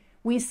rainy,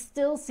 we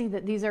still see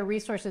that these are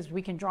resources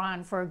we can draw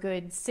on for a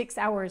good 6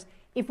 hours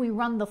if we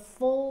run the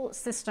full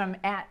system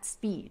at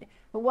speed.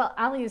 But what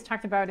Ali has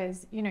talked about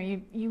is,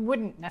 you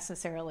wouldn't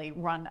necessarily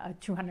run a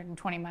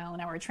 220 mile an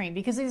hour train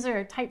because these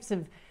are types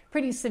of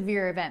pretty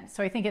severe events.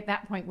 So I think at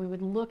that point we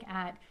would look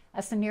at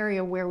a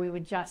scenario where we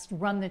would just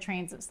run the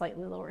trains at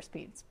slightly lower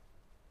speeds.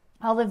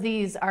 All of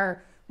these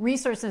are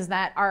resources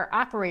that our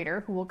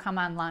operator, who will come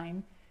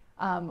online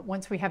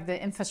once we have the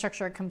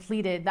infrastructure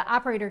completed, the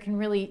operator can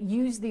really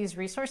use these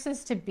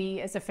resources to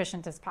be as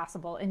efficient as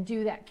possible and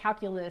do that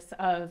calculus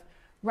of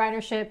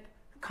ridership,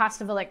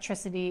 cost of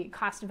electricity,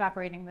 cost of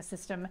operating the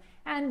system,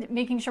 and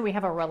making sure we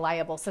have a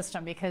reliable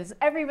system, because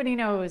everybody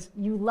knows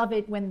you love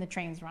it when the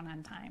trains run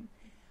on time.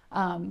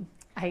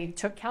 I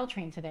took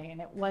Caltrain today and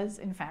it was,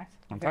 in fact,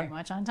 very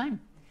much on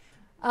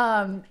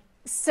time.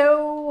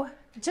 So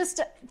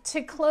just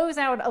to close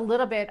out a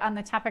little bit on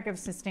the topic of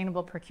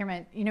sustainable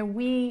procurement,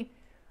 we,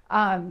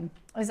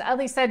 as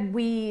Ali said,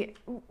 we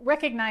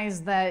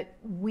recognize that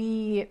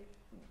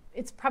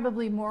it's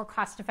probably more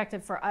cost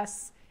effective for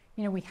us.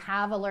 We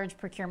have a large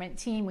procurement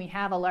team, we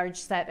have a large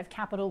set of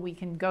capital, we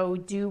can go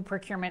do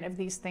procurement of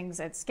these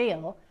things at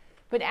scale.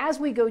 But as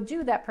we go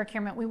do that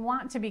procurement, we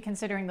want to be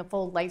considering the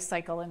full life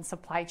cycle and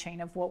supply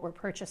chain of what we're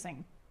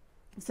purchasing.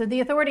 So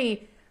the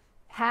authority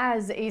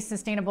has a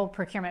sustainable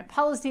procurement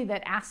policy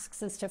that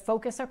asks us to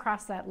focus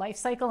across that life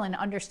cycle and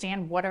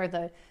understand what are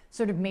the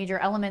sort of major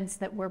elements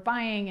that we're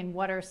buying and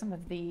what are some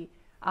of the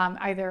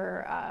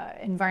either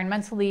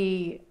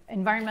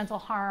environmental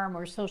harm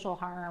or social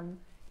harm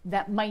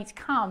that might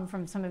come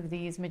from some of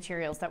these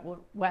materials that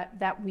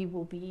we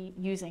will be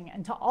using,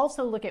 and to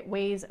also look at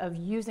ways of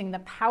using the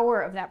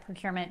power of that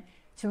procurement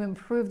to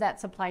improve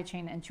that supply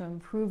chain and to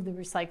improve the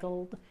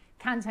recycled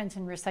content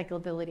and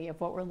recyclability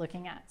of what we're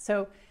looking at.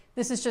 So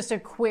this is just a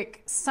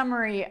quick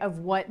summary of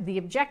what the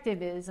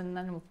objective is, and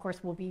then of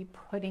course we'll be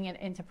putting it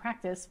into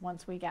practice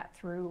once we get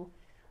through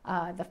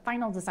the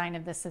final design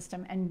of the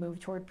system and move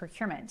toward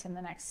procurement in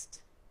the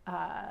next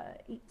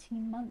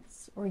 18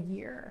 months or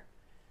year.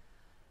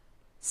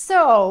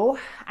 So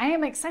I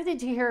am excited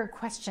to hear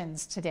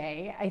questions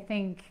today. I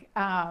think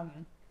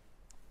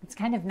it's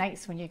kind of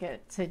nice when you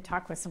get to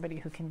talk with somebody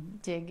who can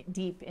dig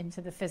deep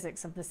into the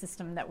physics of the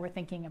system that we're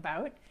thinking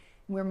about.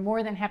 We're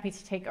more than happy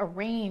to take a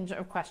range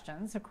of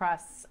questions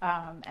across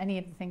any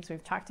of the things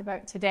we've talked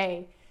about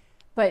today.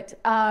 But,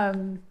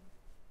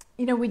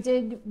 we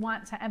did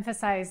want to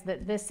emphasize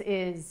that this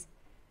is,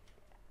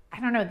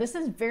 this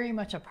is very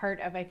much a part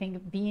of, I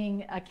think,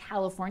 being a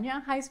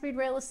California high-speed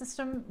rail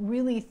system,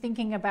 really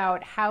thinking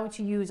about how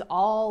to use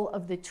all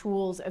of the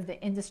tools of the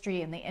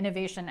industry and the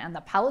innovation and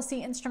the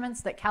policy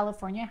instruments that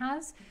California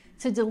has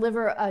to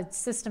deliver a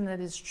system that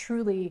is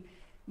truly,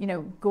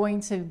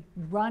 going to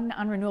run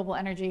on renewable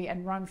energy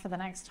and run for the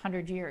next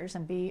 100 years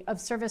and be of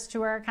service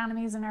to our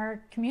economies and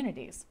our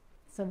communities.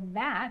 So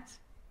that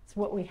is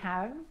what we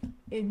have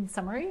in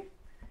summary.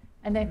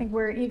 And I think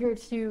we're eager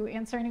to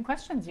answer any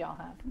questions y'all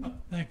have.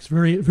 Thanks.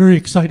 Very, very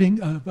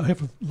exciting. I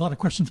have a lot of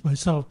questions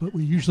myself, but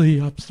we usually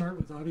start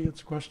with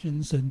audience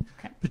questions, and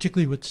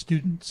particularly with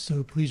students.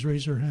 So please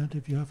raise your hand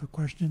if you have a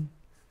question.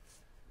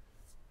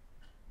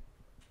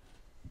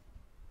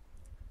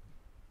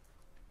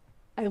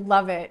 I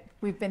love it.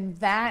 We've been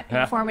that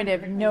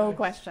informative. No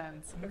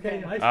questions.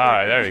 Okay. All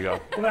right, there you go.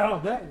 Wow,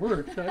 that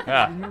worked.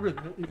 I remember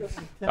that.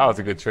 That was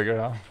a good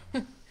trigger,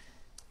 huh?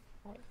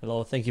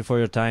 Hello, thank you for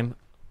your time.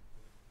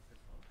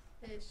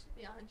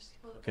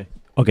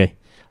 Okay.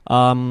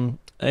 I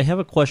have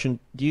a question.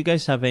 Do you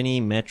guys have any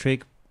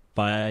metric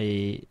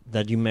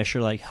that you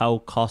measure, like how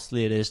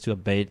costly it is to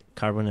abate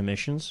carbon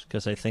emissions?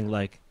 Because I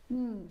think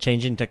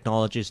changing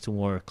technologies to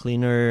more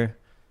cleaner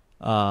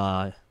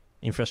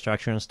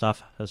infrastructure and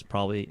stuff is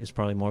probably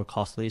more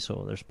costly.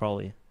 So there's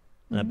probably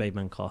an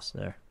abatement cost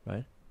there,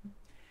 right?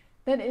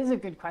 That is a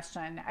good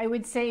question. I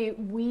would say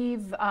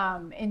we've,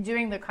 in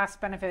doing the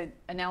cost-benefit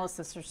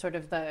analysis, or sort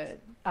of the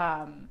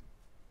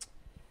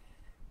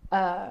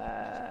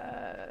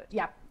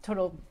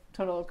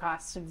total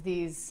cost of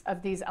these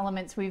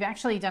elements, we've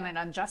actually done it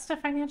on just a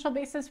financial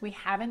basis. We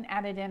haven't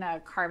added in a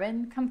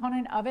carbon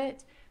component of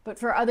it, but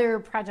for other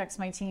projects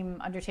my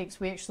team undertakes,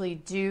 we actually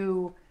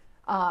do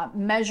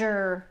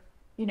measure,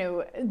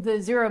 the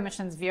zero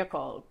emissions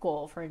vehicle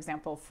goal, for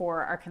example,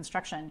 for our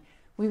construction.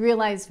 We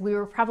realized we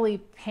were probably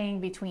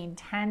paying between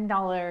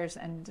 $10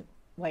 and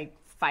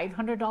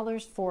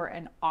 $500 for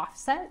an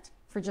offset,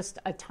 for just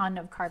a ton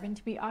of carbon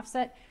to be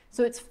offset.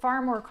 So it's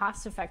far more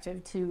cost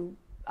effective to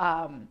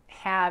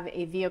have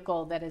a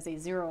vehicle that is a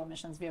zero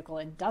emissions vehicle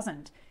and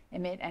doesn't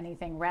emit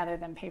anything, rather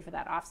than pay for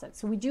that offset.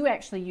 So we do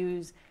actually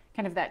use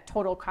kind of that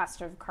total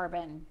cost of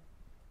carbon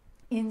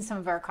in some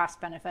of our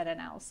cost benefit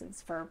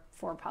analysis for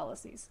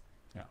policies.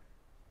 Yeah.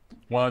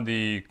 One of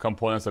the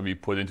components that we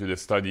put into the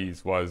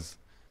studies was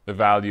the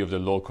value of the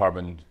low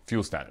carbon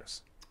fuel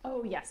standards.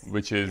 Oh, yes.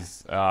 Which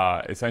is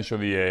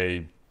essentially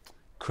a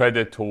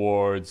credit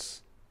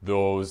towards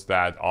those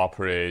that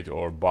operate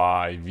or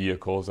buy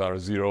vehicles that are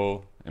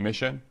zero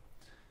emission.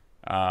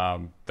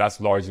 That's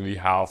largely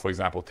how, for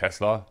example,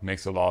 Tesla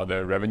makes a lot of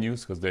their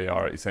revenues, because they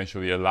are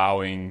essentially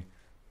allowing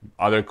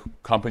other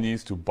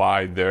companies to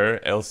buy their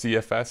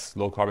LCFS,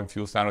 low carbon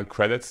fuel standard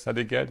credits that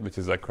they get, which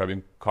is like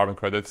carbon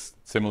credits,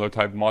 similar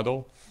type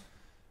model.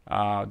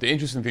 The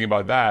interesting thing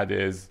about that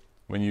is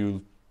when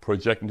you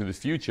project into the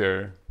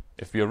future,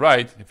 if we're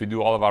right, if we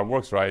do all of our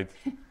works right,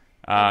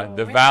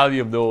 the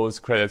value of those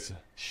credits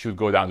should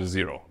go down to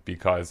zero,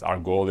 because our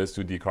goal is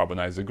to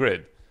decarbonize the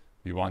grid.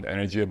 We want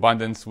energy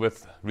abundance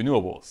with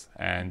renewables.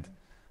 And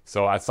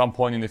so at some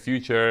point in the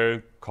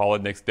future, call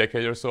it next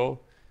decade or so,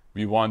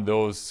 we want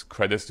those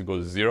credits to go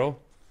to zero.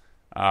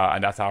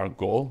 And that's our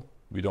goal.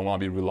 We don't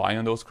want to be relying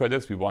on those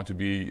credits. We want to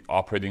be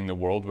operating in a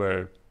world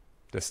where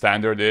the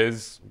standard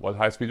is what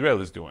high-speed rail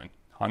is doing,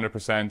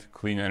 100%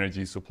 clean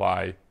energy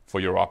supply for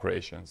your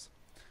operations.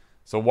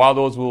 So while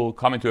those will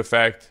come into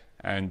effect,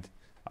 and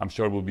I'm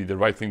sure it will be the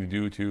right thing to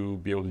do to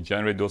be able to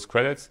generate those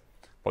credits,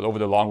 but over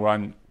the long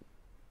run,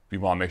 we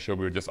want to make sure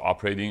we're just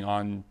operating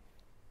on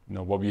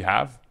what we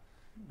have.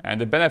 And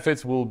the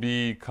benefits will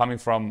be coming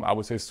from, I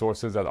would say,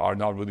 sources that are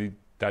not really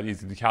that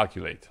easy to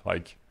calculate,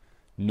 like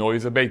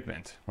noise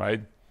abatement,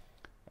 right?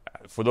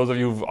 For those of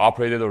you who've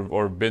operated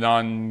or been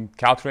on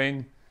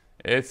Caltrain,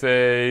 it's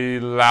a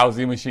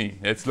lousy machine.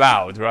 It's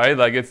loud, right?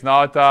 Like it's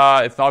not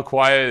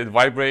quiet, it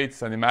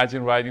vibrates, and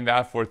imagine riding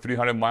that for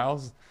 300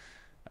 miles.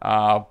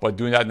 But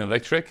doing that in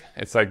electric,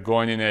 it's like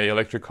going in an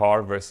electric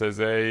car versus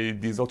a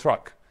diesel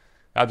truck.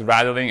 That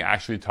rattling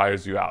actually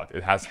tires you out.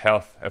 It has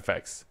health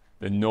effects.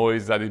 the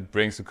noise that it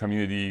brings to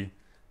community.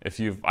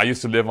 I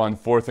used to live on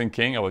 4th and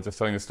King. I was just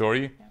telling the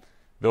story. Yeah.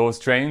 Those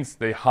trains,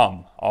 they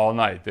hum all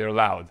night. They're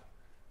loud.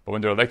 But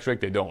when they're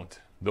electric, they don't.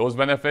 Those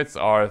benefits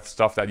are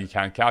stuff that you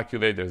can't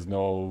calculate. There's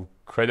no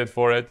credit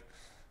for it.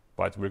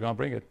 But we're going to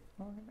bring it.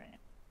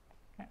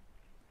 Okay.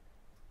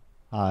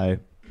 Hi.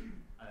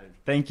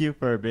 Thank you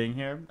for being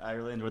here. I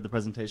really enjoyed the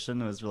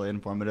presentation. It was really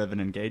informative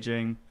and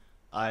engaging.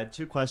 I had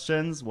 2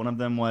 questions. One of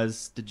them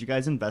was, did you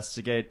guys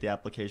investigate the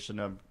application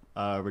of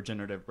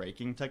regenerative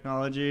braking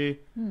technology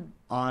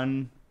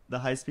on the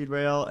high-speed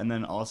rail? And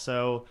then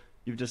also,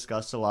 you've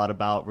discussed a lot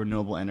about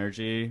renewable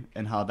energy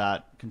and how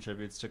that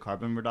contributes to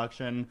carbon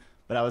reduction.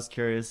 But I was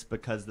curious,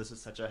 because this is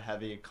such a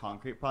heavy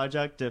concrete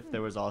project, if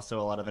there was also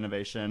a lot of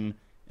innovation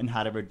in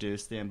how to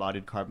reduce the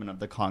embodied carbon of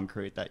the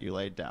concrete that you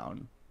laid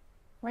down.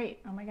 Right.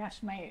 Oh my gosh,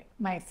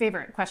 my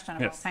favorite question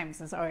of all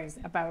times is always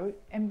about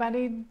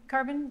embodied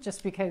carbon,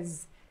 just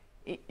because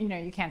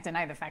you can't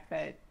deny the fact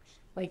that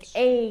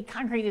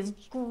concrete is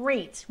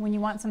great when you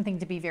want something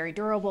to be very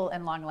durable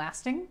and long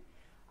lasting,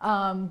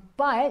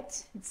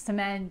 but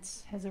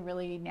cement has a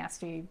really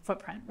nasty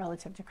footprint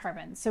relative to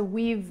carbon. So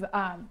we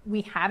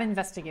have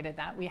investigated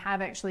that. We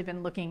have actually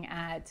been looking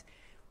at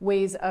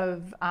ways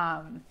of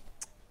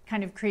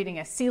kind of creating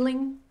a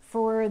ceiling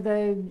for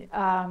the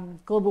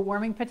global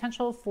warming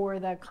potential for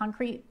the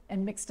concrete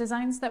and mixed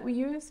designs that we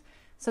use,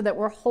 so that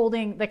we're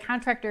holding, the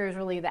contractor is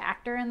really the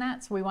actor in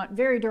that. So we want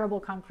very durable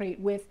concrete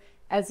with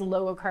as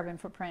low a carbon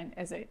footprint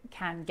as it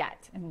can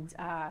get. And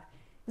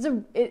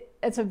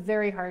it's a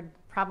very hard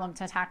problem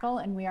to tackle,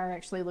 and we are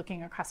actually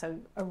looking across a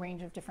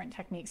range of different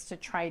techniques to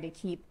try to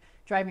keep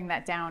driving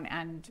that down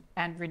and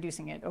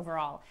reducing it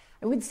overall.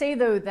 I would say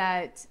though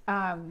that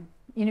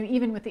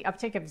even with the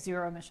uptake of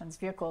zero emissions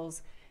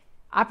vehicles,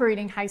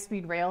 operating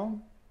high-speed rail,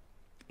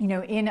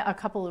 in a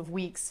couple of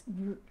weeks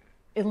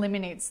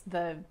eliminates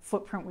the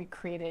footprint we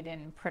created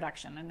in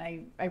production. And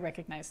I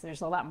recognize there's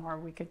a lot more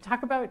we could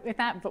talk about with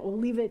that, but we'll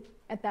leave it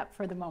at that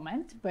for the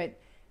moment. But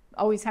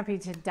always happy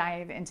to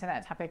dive into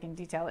that topic in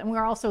detail. And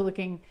we're also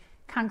looking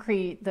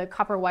concrete, the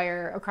copper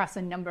wire, across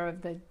a number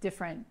of the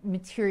different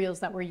materials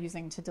that we're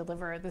using to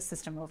deliver the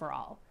system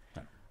overall.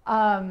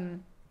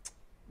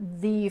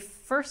 The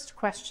first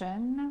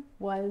question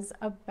was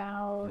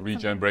about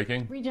regen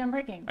braking. Regen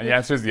braking. And the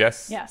answer is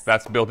yes. Yes.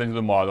 That's built into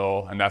the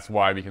model, and that's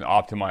why we can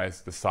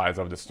optimize the size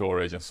of the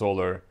storage and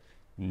solar,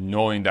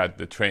 knowing that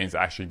the trains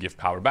actually give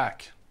power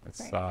back.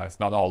 It's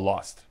not all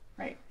lost.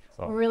 Right.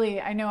 So.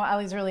 I know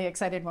Ali's really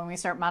excited when we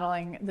start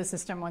modeling the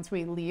system once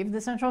we leave the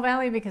Central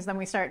Valley, because then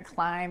we start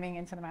climbing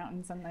into the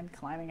mountains and then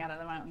climbing out of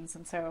the mountains.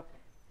 And so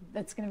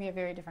that's going to be a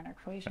very different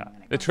equation.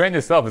 Yeah. The train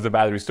itself is a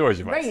battery storage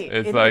device. Right.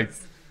 It's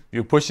is.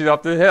 You push it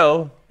up the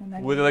hill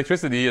with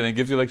electricity, and it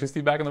gives you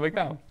electricity back on the way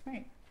down.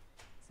 Right.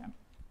 So.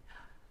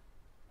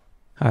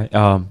 Hi.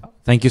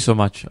 Thank you so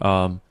much.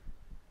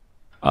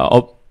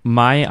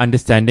 My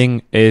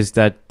understanding is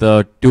that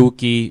the 2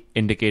 key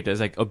indicators,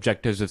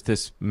 objectives of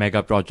this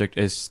mega project,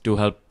 is to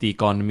help the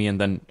economy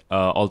and then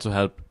also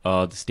help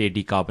the state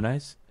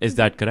decarbonize. Is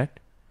that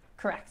correct?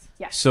 Correct.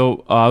 Yes.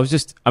 So I was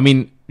just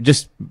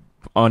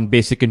on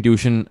basic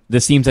intuition,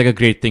 this seems like a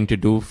great thing to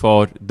do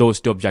for those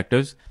 2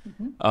 objectives.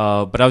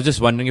 Mm-hmm. But I was just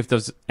wondering if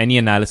there's any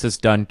analysis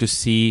done to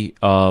see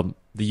the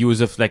use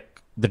of the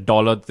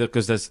dollar,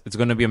 because it's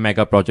going to be a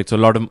mega project, so a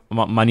lot of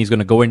money is going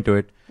to go into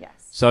it. Yes.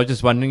 So I was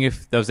just wondering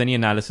if there was any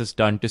analysis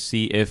done to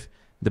see if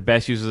the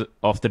best use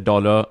of the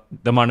dollar,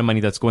 the amount of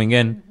money that's going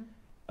in,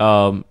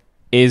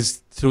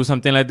 is through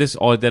something like this,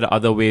 or there are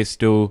other ways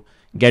to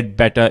get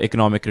better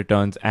economic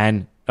returns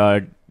and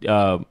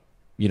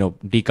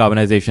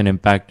decarbonization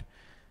impact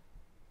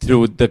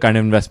through the kind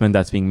of investment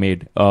that's being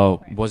made.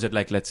 Was it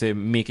let's say,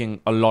 making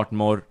a lot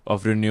more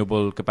of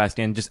renewable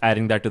capacity and just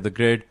adding that to the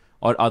grid,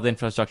 or other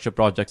infrastructure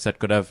projects that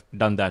could have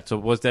done that? So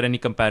was there any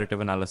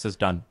comparative analysis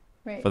done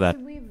for that?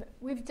 So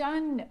we've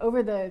done,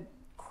 over the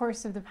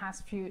course of the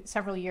past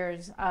several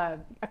years, a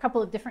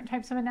couple of different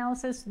types of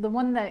analysis. The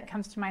one that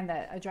comes to mind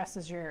that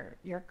addresses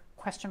your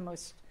question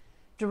most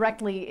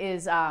directly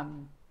is a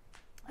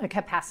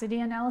capacity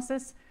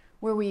analysis,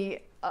 where we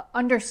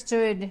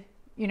understood,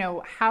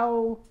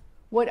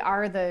 what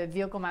are the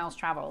vehicle miles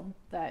traveled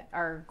that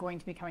are going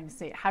to be coming to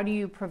state? How do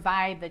you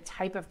provide the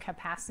type of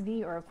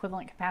capacity or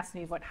equivalent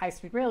capacity of what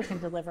high-speed rail can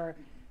deliver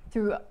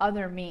through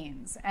other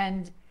means?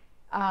 And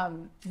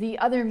the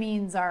other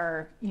means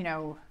are,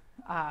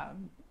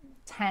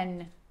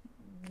 10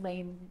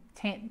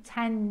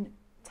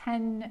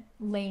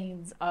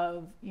 lanes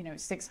of,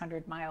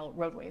 600-mile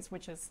roadways,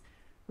 which is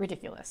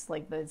ridiculous.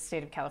 The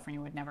state of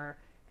California would never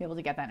be able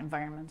to get that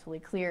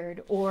environmentally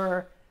cleared,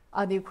 or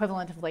the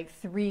equivalent of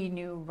 3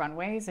 new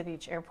runways at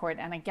each airport.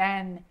 And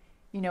again,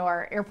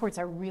 our airports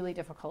are really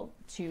difficult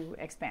to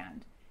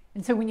expand.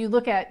 And so when you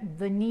look at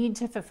the need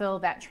to fulfill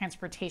that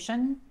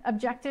transportation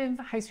objective,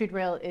 high-speed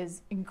rail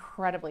is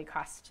incredibly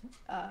cost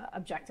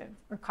effective.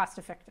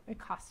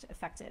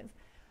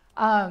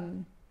 I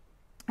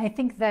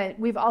think that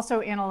we've also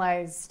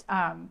analyzed,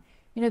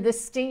 the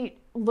state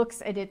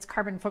looks at its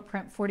carbon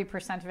footprint,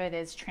 40% of it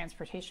is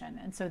transportation.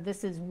 And so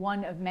this is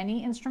one of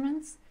many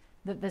instruments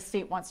that the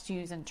state wants to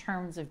use in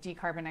terms of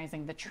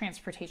decarbonizing the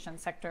transportation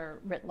sector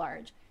writ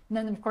large. And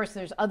then, of course,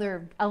 there's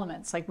other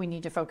elements, like we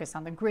need to focus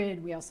on the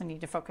grid. We also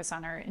need to focus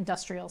on our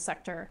industrial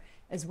sector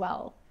as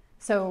well.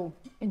 So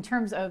in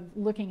terms of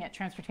looking at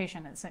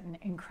transportation, it's an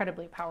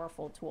incredibly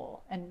powerful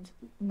tool and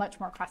much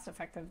more cost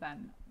effective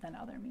than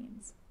other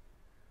means.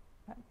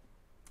 But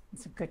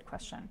it's a good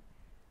question.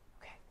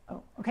 Okay.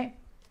 Oh, okay.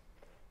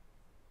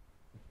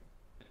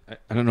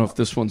 I don't know if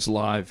this one's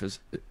live. Is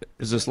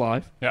this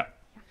live? Yeah.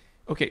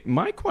 Okay,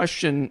 my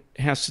question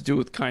has to do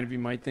with kind of, you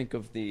might think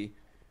of the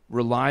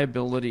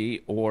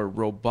reliability or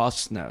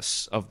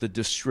robustness of the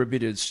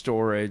distributed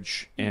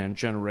storage and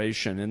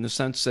generation, in the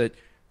sense that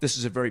this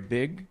is a very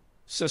big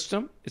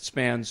system. It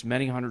spans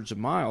many hundreds of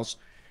miles.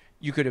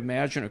 You could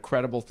imagine a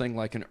credible thing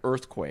like an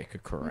earthquake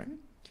occurring.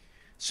 Mm-hmm.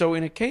 So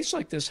in a case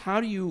like this,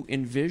 how do you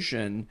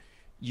envision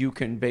you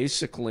can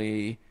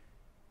basically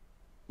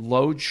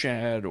load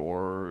shed,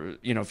 or,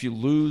 you know, if you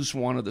lose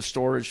one of the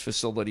storage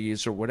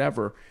facilities or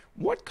whatever,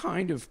 what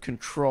kind of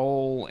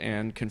control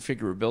and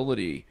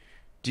configurability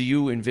do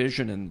you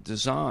envision in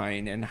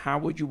design, and how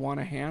would you want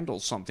to handle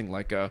something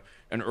like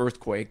an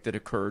earthquake that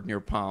occurred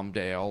near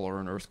Palmdale, or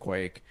an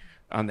earthquake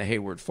on the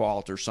Hayward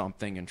Fault or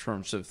something, in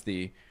terms of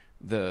the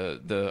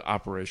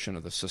operation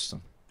of the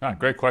system?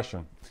 Great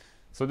question.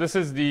 So this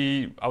is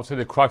I would say,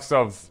 the crux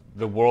of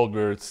the world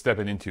we're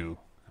stepping into.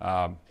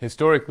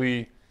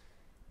 Historically,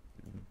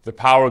 the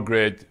power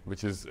grid,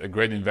 which is a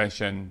great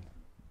invention,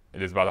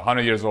 it is about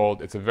 100 years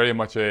old. It's very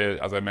much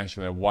as I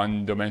mentioned, a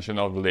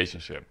one-dimensional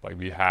relationship. Like,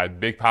 we had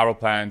big power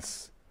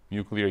plants,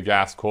 nuclear,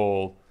 gas,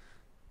 coal,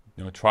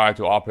 try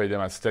to operate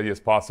them as steady as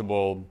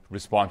possible,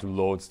 respond to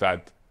loads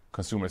that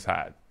consumers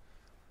had.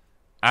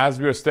 As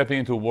we are stepping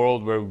into a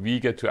world where we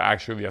get to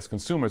actually, as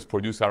consumers,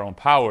 produce our own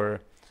power,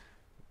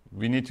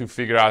 we need to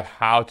figure out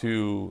how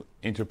to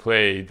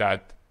interplay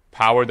that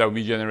power that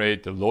we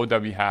generate, the load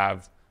that we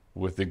have,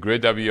 with the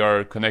grid that we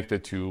are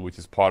connected to, which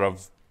is part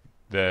of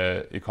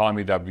the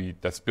economy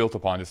that's built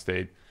upon the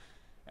state,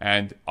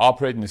 and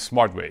operate in a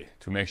smart way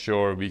to make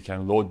sure we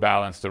can load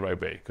balance the right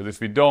way. Because if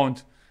we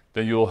don't,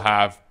 then you'll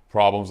have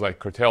problems like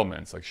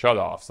curtailments, like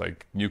shutoffs,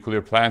 like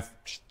nuclear plants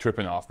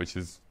tripping off, which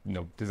is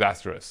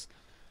disastrous.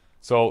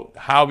 So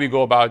how we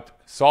go about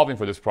solving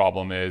for this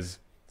problem is,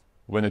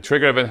 when a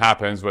trigger event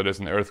happens, whether it's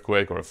an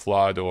earthquake or a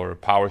flood or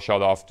power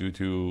shutoff due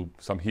to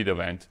some heat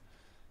event,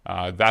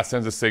 that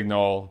sends a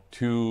signal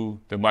to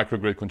the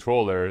microgrid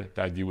controller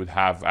that you would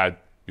have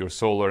at your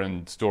solar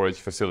and storage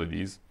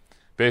facilities.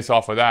 Based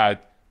off of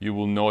that, you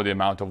will know the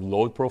amount of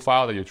load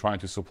profile that you're trying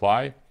to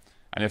supply.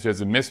 And if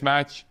there's a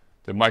mismatch,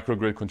 the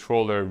microgrid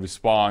controller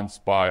responds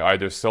by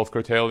either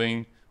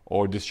self-curtailing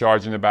or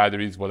discharging the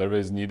batteries, whatever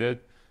is needed,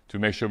 to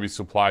make sure we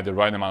supply the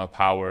right amount of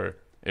power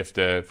if,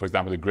 for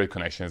example, the grid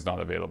connection is not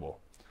available.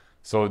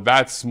 So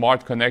that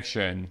smart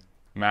connection,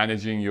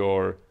 managing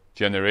your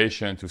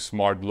generation to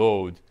smart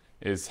load,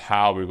 is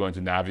how we're going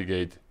to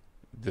navigate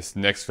this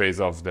next phase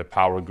of the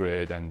power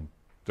grid and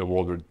the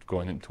world we're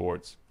going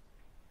towards.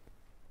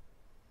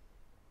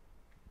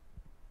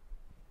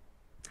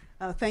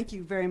 Thank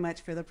you very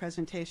much for the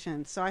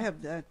presentation. So I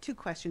have two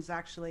questions,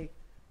 actually,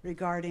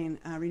 regarding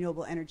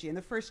renewable energy. And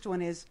the first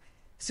one is,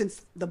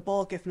 since the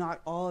bulk, if not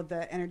all, of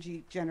the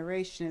energy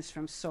generation is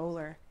from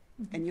solar,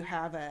 mm-hmm. and you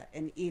have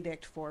an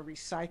edict for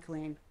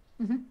recycling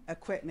mm-hmm.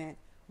 equipment,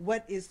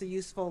 what is the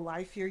useful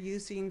life you're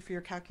using for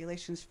your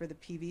calculations for the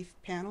PV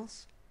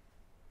panels?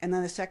 And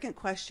then the second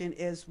question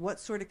is, what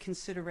sort of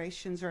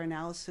considerations or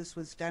analysis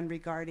was done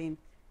regarding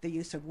the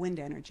use of wind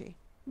energy?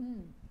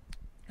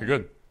 Very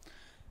good.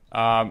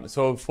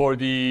 So for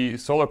the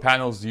solar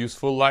panels'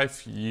 useful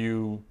life,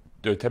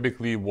 they're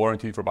typically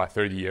warranted for about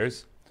 30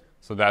 years.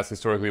 So that's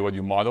historically what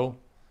you model.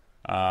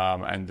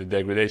 And the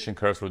degradation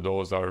curves for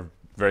those are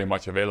very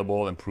much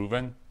available and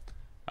proven.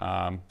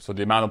 So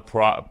the amount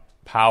of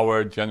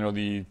power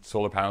generally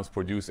solar panels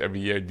produce every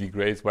year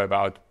degrades by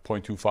about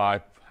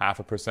 0.25,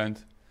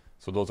 0.5%.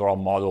 So those are all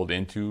modeled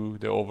into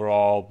the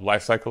overall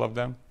life cycle of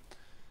them.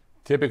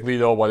 Typically,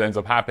 though, what ends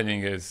up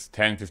happening is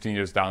 10, 15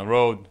 years down the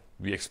road,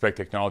 we expect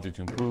technology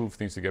to improve,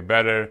 things to get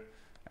better,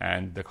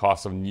 and the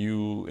cost of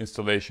new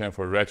installation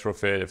for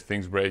retrofit, if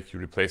things break, you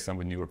replace them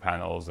with newer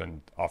panels,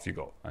 and off you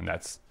go. And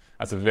that's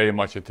a very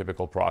much a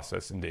typical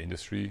process in the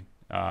industry,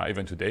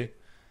 even today.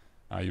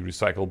 You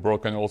recycle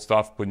broken old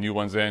stuff, put new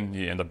ones in,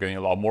 you end up getting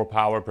a lot more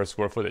power per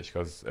square footage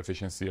because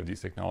efficiency of these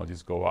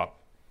technologies go up.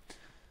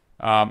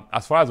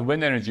 As far as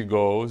wind energy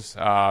goes,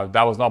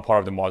 that was not part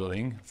of the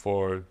modeling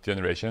for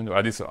generation, or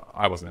at least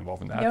I wasn't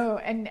involved in that. No,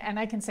 and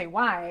I can say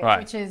why, right.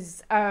 Which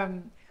is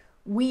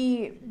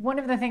one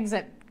of the things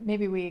that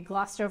maybe we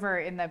glossed over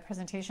in the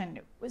presentation.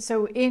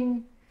 So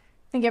I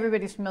think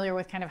everybody's familiar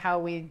with kind of how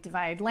we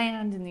divide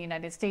land in the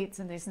United States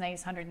in these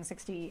nice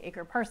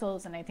 160-acre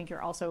parcels, and I think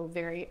you're also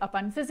very up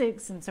on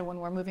physics, and so when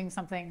we're moving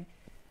something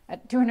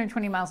at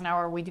 220 miles an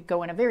hour, we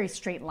go in a very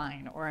straight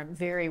line or a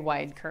very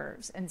wide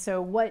curves. And so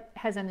what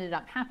has ended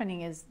up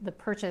happening is the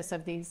purchase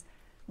of these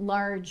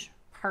large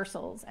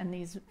parcels and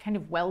these kind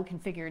of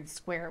well-configured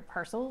square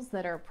parcels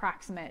that are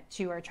proximate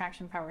to our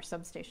traction power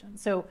substation.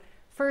 So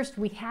first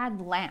we had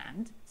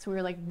land, so we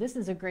were like, this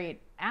is a great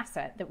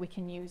asset that we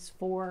can use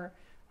for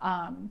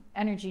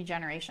energy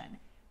generation.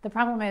 The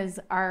problem is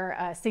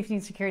our safety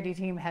and security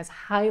team has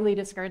highly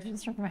discouraged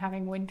us from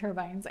having wind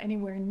turbines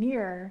anywhere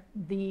near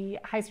the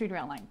high-speed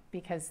rail line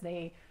because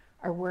they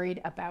are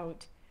worried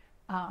about,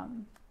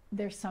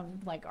 there's some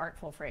like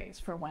artful phrase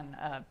for when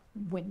a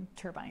wind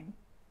turbine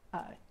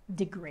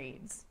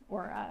degrades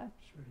or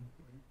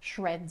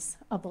shreds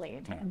a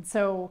blade. Yeah. And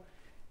so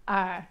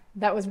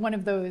that was one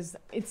of those,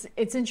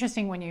 it's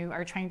interesting when you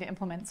are trying to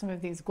implement some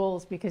of these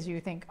goals because you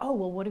think, oh,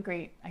 well, what a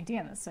great idea.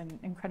 And it's an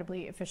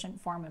incredibly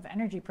efficient form of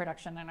energy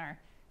production. And our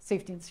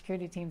safety and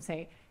security team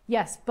say,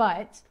 yes,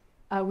 but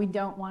we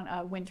don't want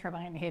a wind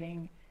turbine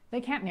hitting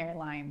the catenary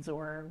lines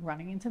or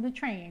running into the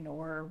train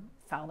or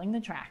fouling the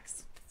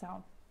tracks.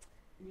 So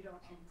you don't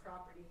own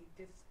property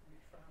distant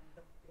from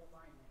the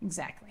alignment.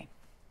 Exactly.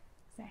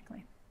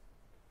 Exactly.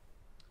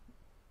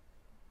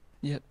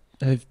 Yeah,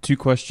 I have two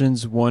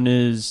questions. One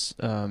is,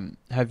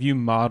 have you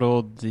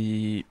modeled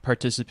the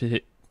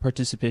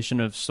participation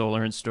of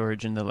solar and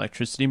storage in the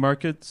electricity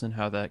markets and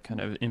how that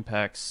kind of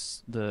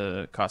impacts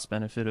the cost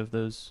benefit of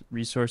those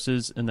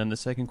resources? And then the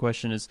second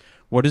question is,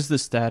 what is the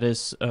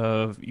status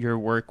of your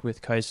work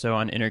with CAISO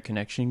on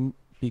interconnection?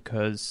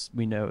 Because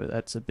we know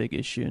that's a big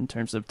issue in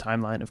terms of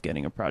timeline of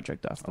getting a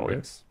project off the road.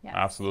 Yes,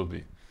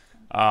 absolutely.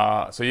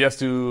 So yes,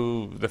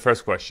 to the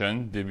first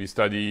question, did we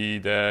study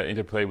the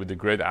interplay with the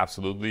grid?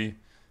 Absolutely.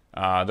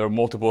 There are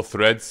multiple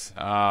threads.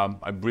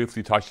 I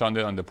briefly touched on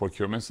it on the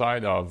procurement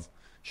side of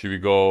should we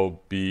go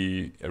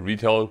be a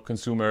retail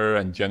consumer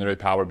and generate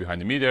power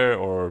behind the meter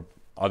or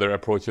other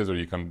approaches, or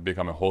you can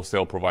become a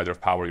wholesale provider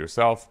of power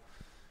yourself.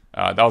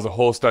 That was a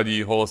whole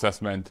study, whole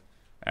assessment,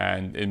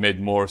 and it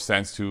made more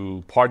sense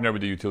to partner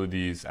with the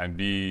utilities and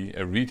be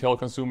a retail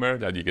consumer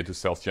that you get to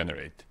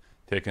self-generate,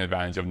 taking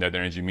advantage of net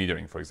energy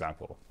metering, for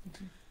example.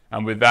 Mm-hmm.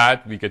 And with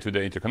that, we get to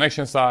the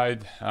interconnection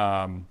side.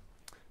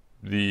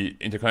 The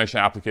interconnection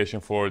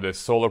application for the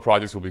solar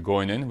projects will be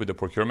going in with the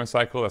procurement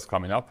cycle that's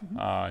coming up in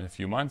a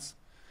few months.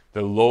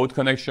 The load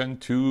connection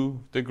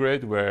to the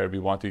grid, where we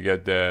want to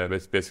get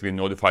let's basically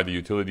notify the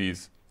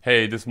utilities,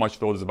 hey, this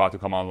much load is about to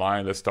come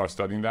online, let's start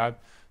studying that.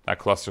 That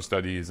cluster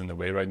study is in the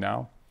way right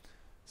now.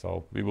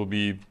 So we will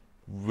be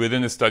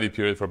within the study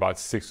period for about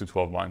 6 to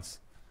 12 months.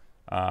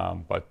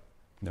 But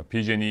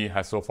PG&E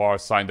has so far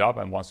signed up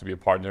and wants to be a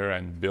partner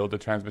and build the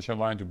transmission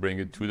line to bring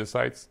it to the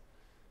sites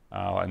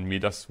and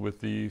meet us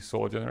with the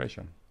solar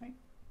generation. Right.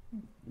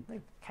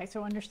 Like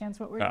CAISO understands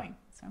what we're doing.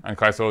 So. And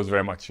CAISO is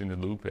very much in the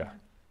loop, yeah.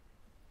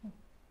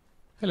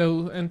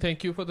 Hello, and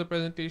thank you for the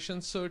presentation.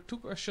 So 2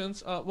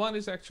 questions. One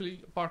is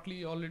actually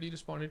partly already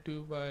responded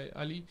to by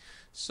Ali.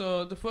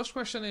 So the first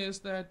question is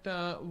that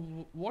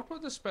what were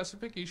the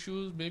specific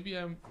issues, maybe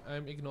I'm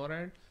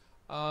ignorant,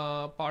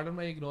 pardon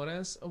my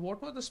ignorance,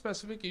 what were the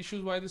specific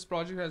issues why this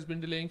project has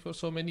been delaying for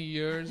so many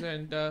years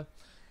and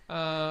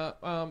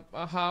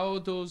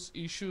how those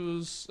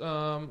issues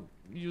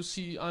you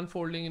see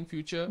unfolding in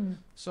future?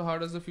 So how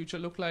does the future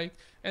look like?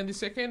 And the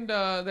second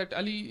that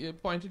Ali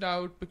pointed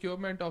out,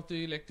 procurement of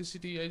the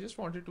electricity, I just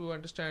wanted to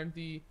understand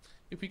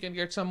if we can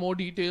get some more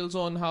details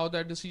on how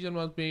that decision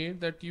was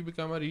made, that you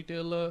become a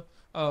retail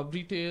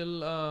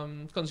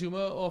consumer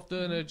of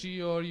the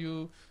energy, or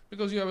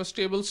because you have a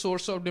stable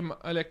source of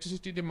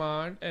electricity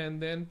demand,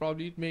 and then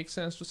probably it makes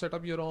sense to set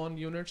up your own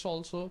units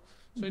also.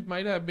 So it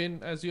might have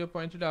been, as you have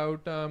pointed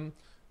out,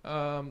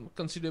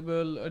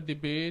 considerable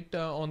debate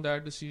on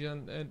that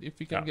decision, and if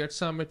we can get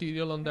some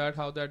material on that,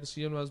 how that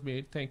decision was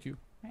made. Thank you.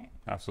 Right.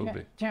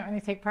 Absolutely. Do you want me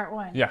to take part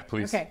 1? Yeah,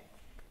 please. Okay.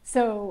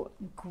 So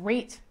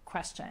great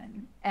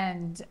question.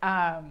 And,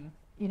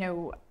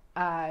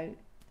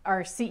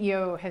 our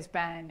CEO has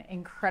been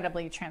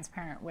incredibly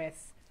transparent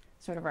with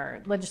sort of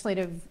our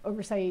legislative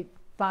oversight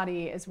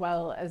body, as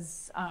well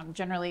as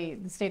generally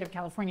the state of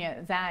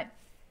California, that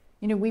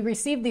we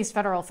received these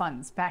federal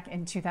funds back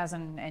in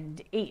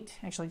 2008,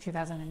 actually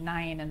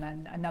 2009, and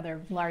then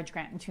another large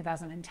grant in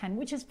 2010,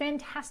 which is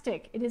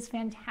fantastic. It is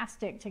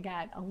fantastic to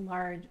get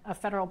a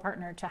federal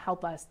partner to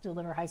help us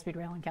deliver high-speed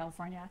rail in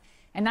California,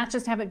 and not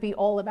just have it be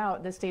all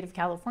about the state of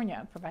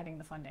California providing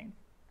the funding.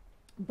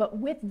 But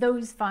with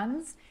those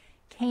funds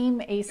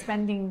came a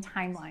spending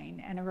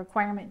timeline and a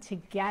requirement to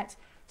get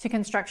to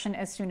construction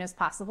as soon as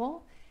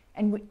possible.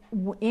 And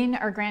in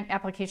our grant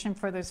application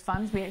for those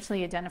funds, we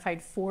actually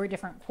identified 4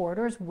 different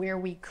corridors where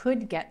we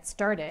could get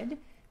started.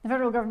 The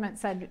federal government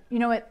said, you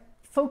know what,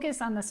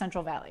 focus on the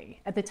Central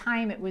Valley. At the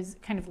time, it was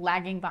kind of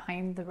lagging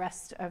behind the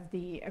rest of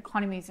the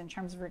economies in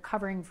terms of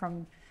recovering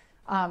from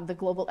the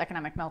global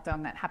economic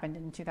meltdown that happened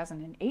in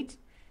 2008.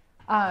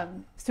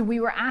 So we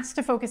were asked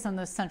to focus on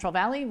the Central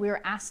Valley. We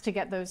were asked to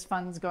get those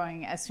funds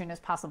going as soon as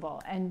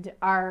possible. And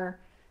our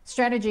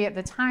strategy at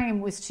the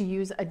time was to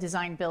use a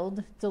design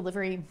build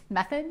delivery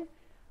method.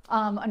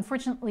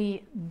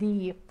 Unfortunately,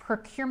 the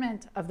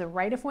procurement of the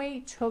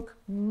right-of-way took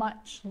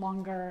much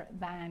longer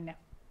than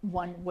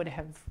one would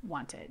have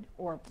wanted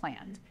or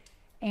planned.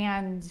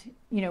 And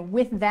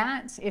with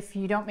that, if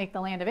you don't make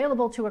the land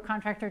available to a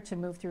contractor to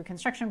move through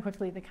construction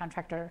quickly, the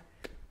contractor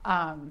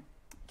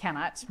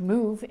cannot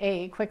move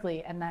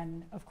quickly, and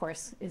then, of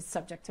course, is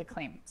subject to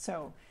claim.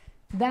 So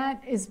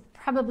that is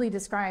probably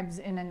describes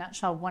in a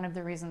nutshell one of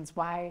the reasons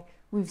why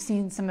we've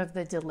seen some of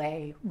the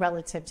delay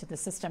relative to the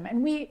system.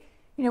 And we,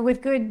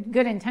 with good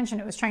intention,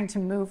 it was trying to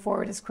move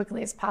forward as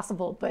quickly as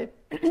possible, but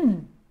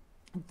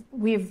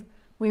we've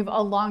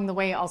along the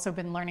way also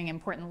been learning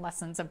important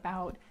lessons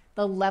about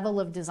the level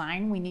of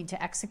design we need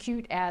to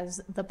execute as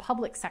the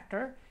public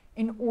sector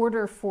in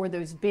order for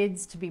those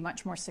bids to be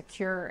much more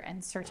secure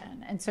and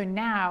certain. And so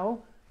now,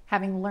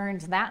 having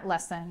learned that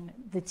lesson,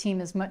 the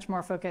team is much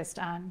more focused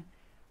on,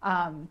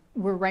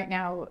 we're right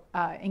now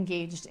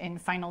engaged in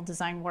final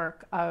design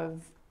work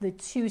of the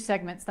 2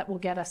 segments that will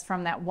get us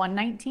from that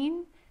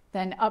 119,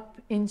 then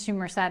up into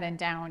Merced and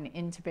down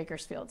into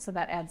Bakersfield. So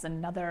that adds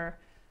another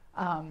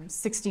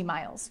 60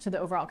 miles to the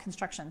overall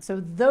construction. So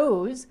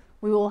those,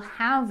 we will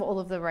have all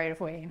of the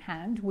right-of-way in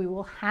hand. We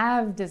will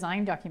have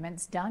design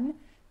documents done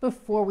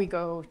before we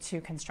go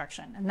to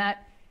construction. And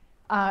that,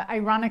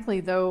 ironically,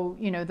 though,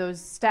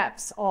 those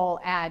steps all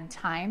add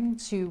time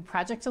to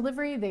project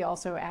delivery, they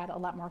also add a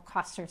lot more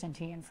cost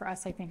certainty, and for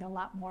us, I think a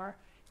lot more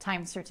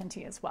time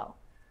certainty as well.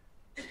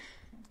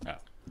 Yeah,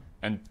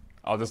 and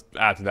I'll just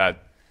add to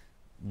that,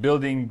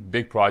 building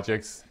big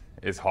projects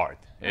is hard.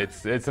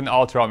 It's an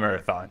ultra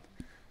marathon.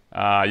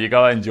 You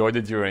gotta enjoy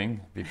the journey,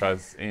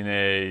 because in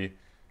a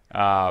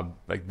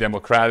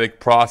democratic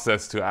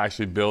process to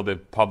actually build a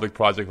public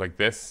project like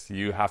this,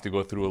 you have to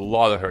go through a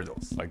lot of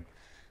hurdles. Like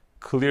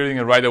clearing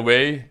it right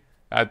away,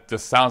 that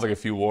just sounds like a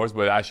few words,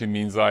 but it actually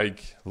means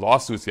like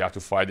lawsuits you have to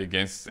fight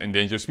against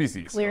endangered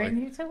species.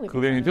 Clearing utilities.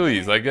 Clearing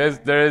utilities. Like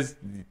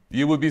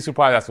you would be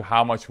surprised as to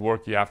how much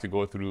work you have to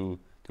go through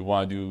to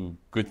want to do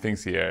good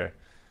things here.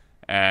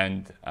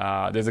 And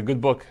there's a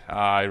good book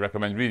I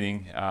recommend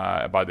reading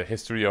about the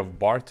history of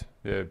BART,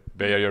 the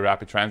Bay Area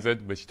Rapid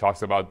Transit, which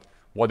talks about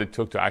what it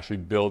took to actually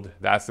build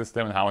that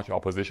system and how much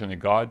opposition it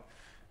got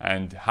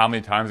and how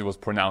many times it was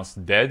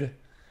pronounced dead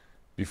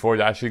before it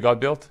actually got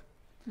built.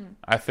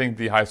 I think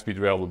the high-speed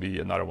rail will be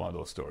another one of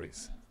those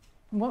stories.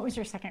 What was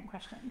your second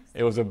question?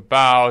 It was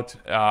about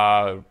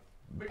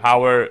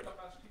power.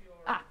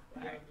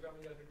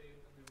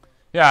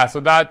 Yeah, so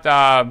that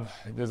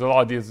there's a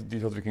lot of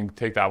details we can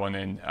take that one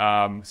in.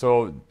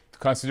 So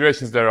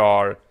considerations there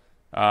are,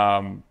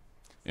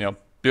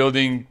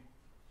 building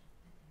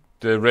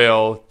the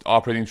rail,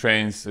 operating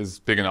trains is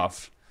big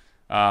enough.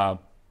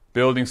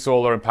 Building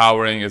solar and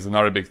powering is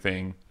another big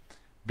thing.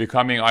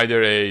 Becoming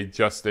either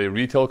just a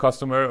retail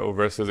customer or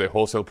versus a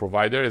wholesale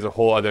provider is a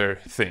whole other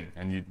thing,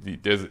 and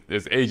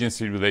there's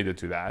agency related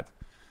to that.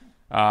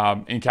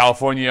 In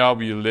California,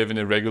 we live in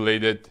a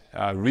regulated,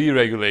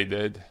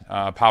 re-regulated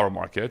power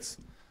markets,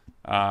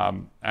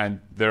 and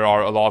there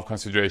are a lot of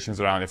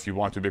considerations around if you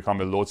want to become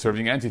a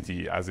load-serving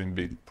entity, as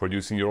in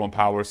producing your own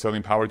power,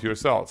 selling power to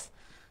yourself.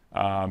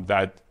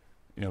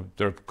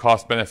 There are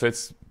cost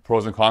benefits,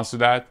 pros and cons to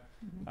that,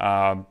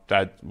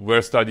 that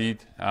were studied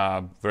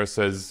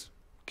versus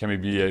can we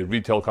be a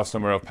retail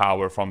customer of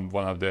power from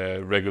one of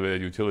the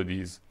regulated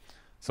utilities.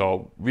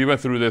 So we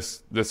went through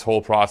this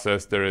whole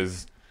process. There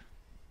is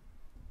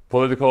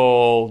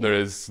political, there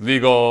is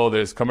legal,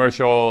 there's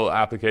commercial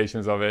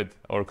applications of it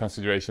or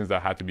considerations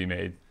that had to be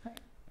made.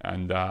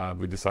 And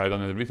we decided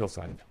on the retail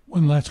side.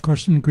 One last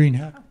question, Green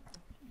Hat.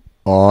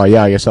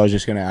 Yeah, I guess I was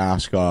just going to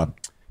ask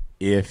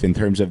if in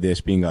terms of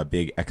this being a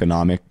big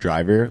economic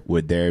driver,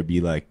 would there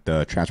be like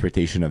the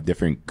transportation of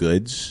different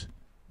goods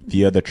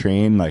via the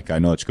train? Like I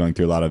know it's going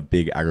through a lot of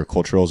big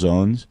agricultural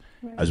zones,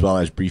 right, as well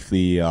as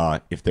briefly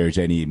if there's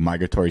any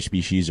migratory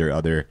species or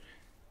other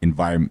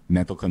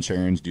environmental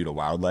concerns due to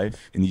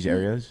wildlife in these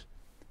areas?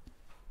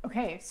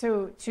 Okay,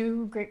 so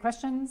 2 great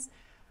questions.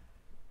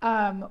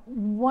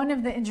 One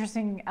of the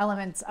interesting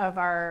elements of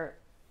our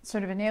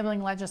sort of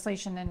enabling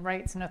legislation and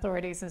rights and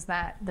authorities is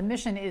that the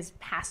mission is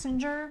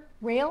passenger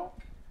rail.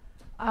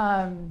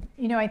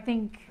 I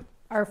think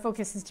our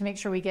focus is to make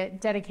sure we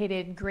get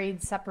dedicated,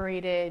 grade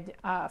separated,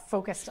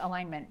 focused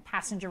alignment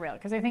passenger rail.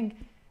 Because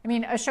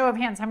a show of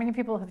hands, how many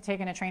people have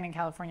taken a train in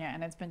California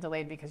and it's been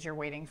delayed because you're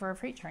waiting for a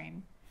freight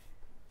train?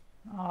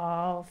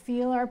 Oh,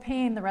 feel our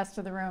pain, the rest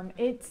of the room.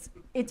 It's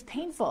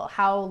painful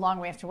how long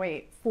we have to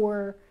wait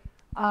for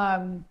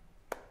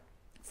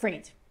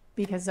freight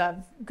because of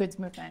goods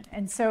movement.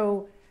 And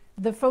so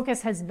the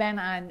focus has been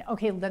on,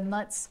 okay, then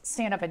let's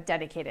stand up a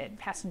dedicated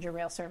passenger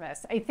rail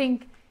service. I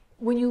think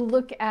when you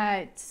look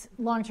at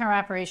long-term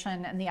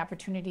operation and the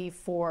opportunity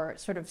for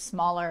sort of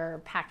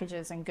smaller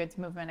packages and goods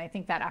movement, I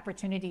think that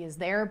opportunity is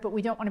there, but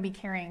we don't want to be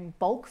carrying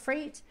bulk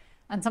freight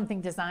on something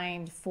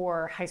designed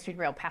for high-speed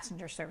rail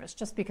passenger service,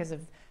 just because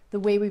of the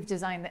way we've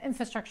designed the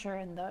infrastructure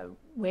and the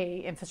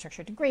way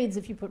infrastructure degrades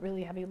if you put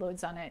really heavy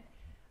loads on it,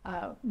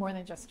 more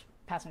than just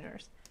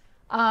passengers.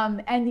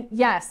 And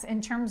yes,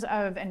 in terms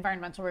of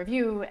environmental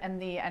review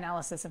and the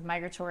analysis of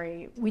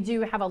migratory, we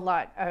do have a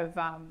lot of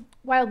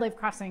wildlife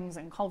crossings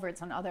and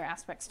culverts and other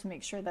aspects to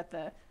make sure that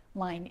the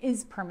line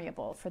is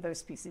permeable for those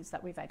species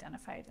that we've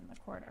identified in the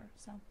corridor.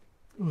 So.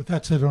 With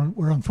that said,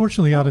 we're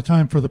unfortunately out of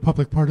time for the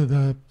public part of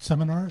the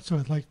seminar, so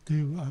I'd like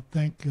to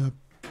thank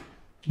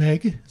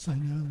Meg, as I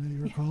know that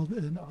you're called,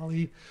 and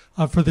Ali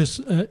for this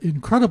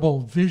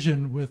incredible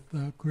vision with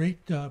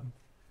great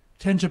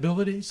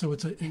tangibility. So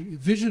it's a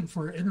vision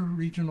for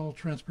interregional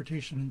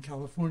transportation in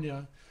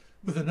California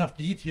with enough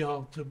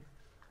detail to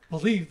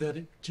believe that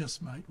it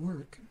just might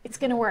work. It's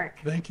going to work.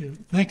 Thank you.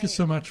 Thank you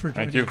so much for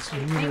joining us.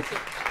 Thank you.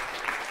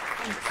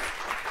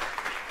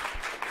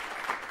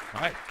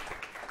 All right.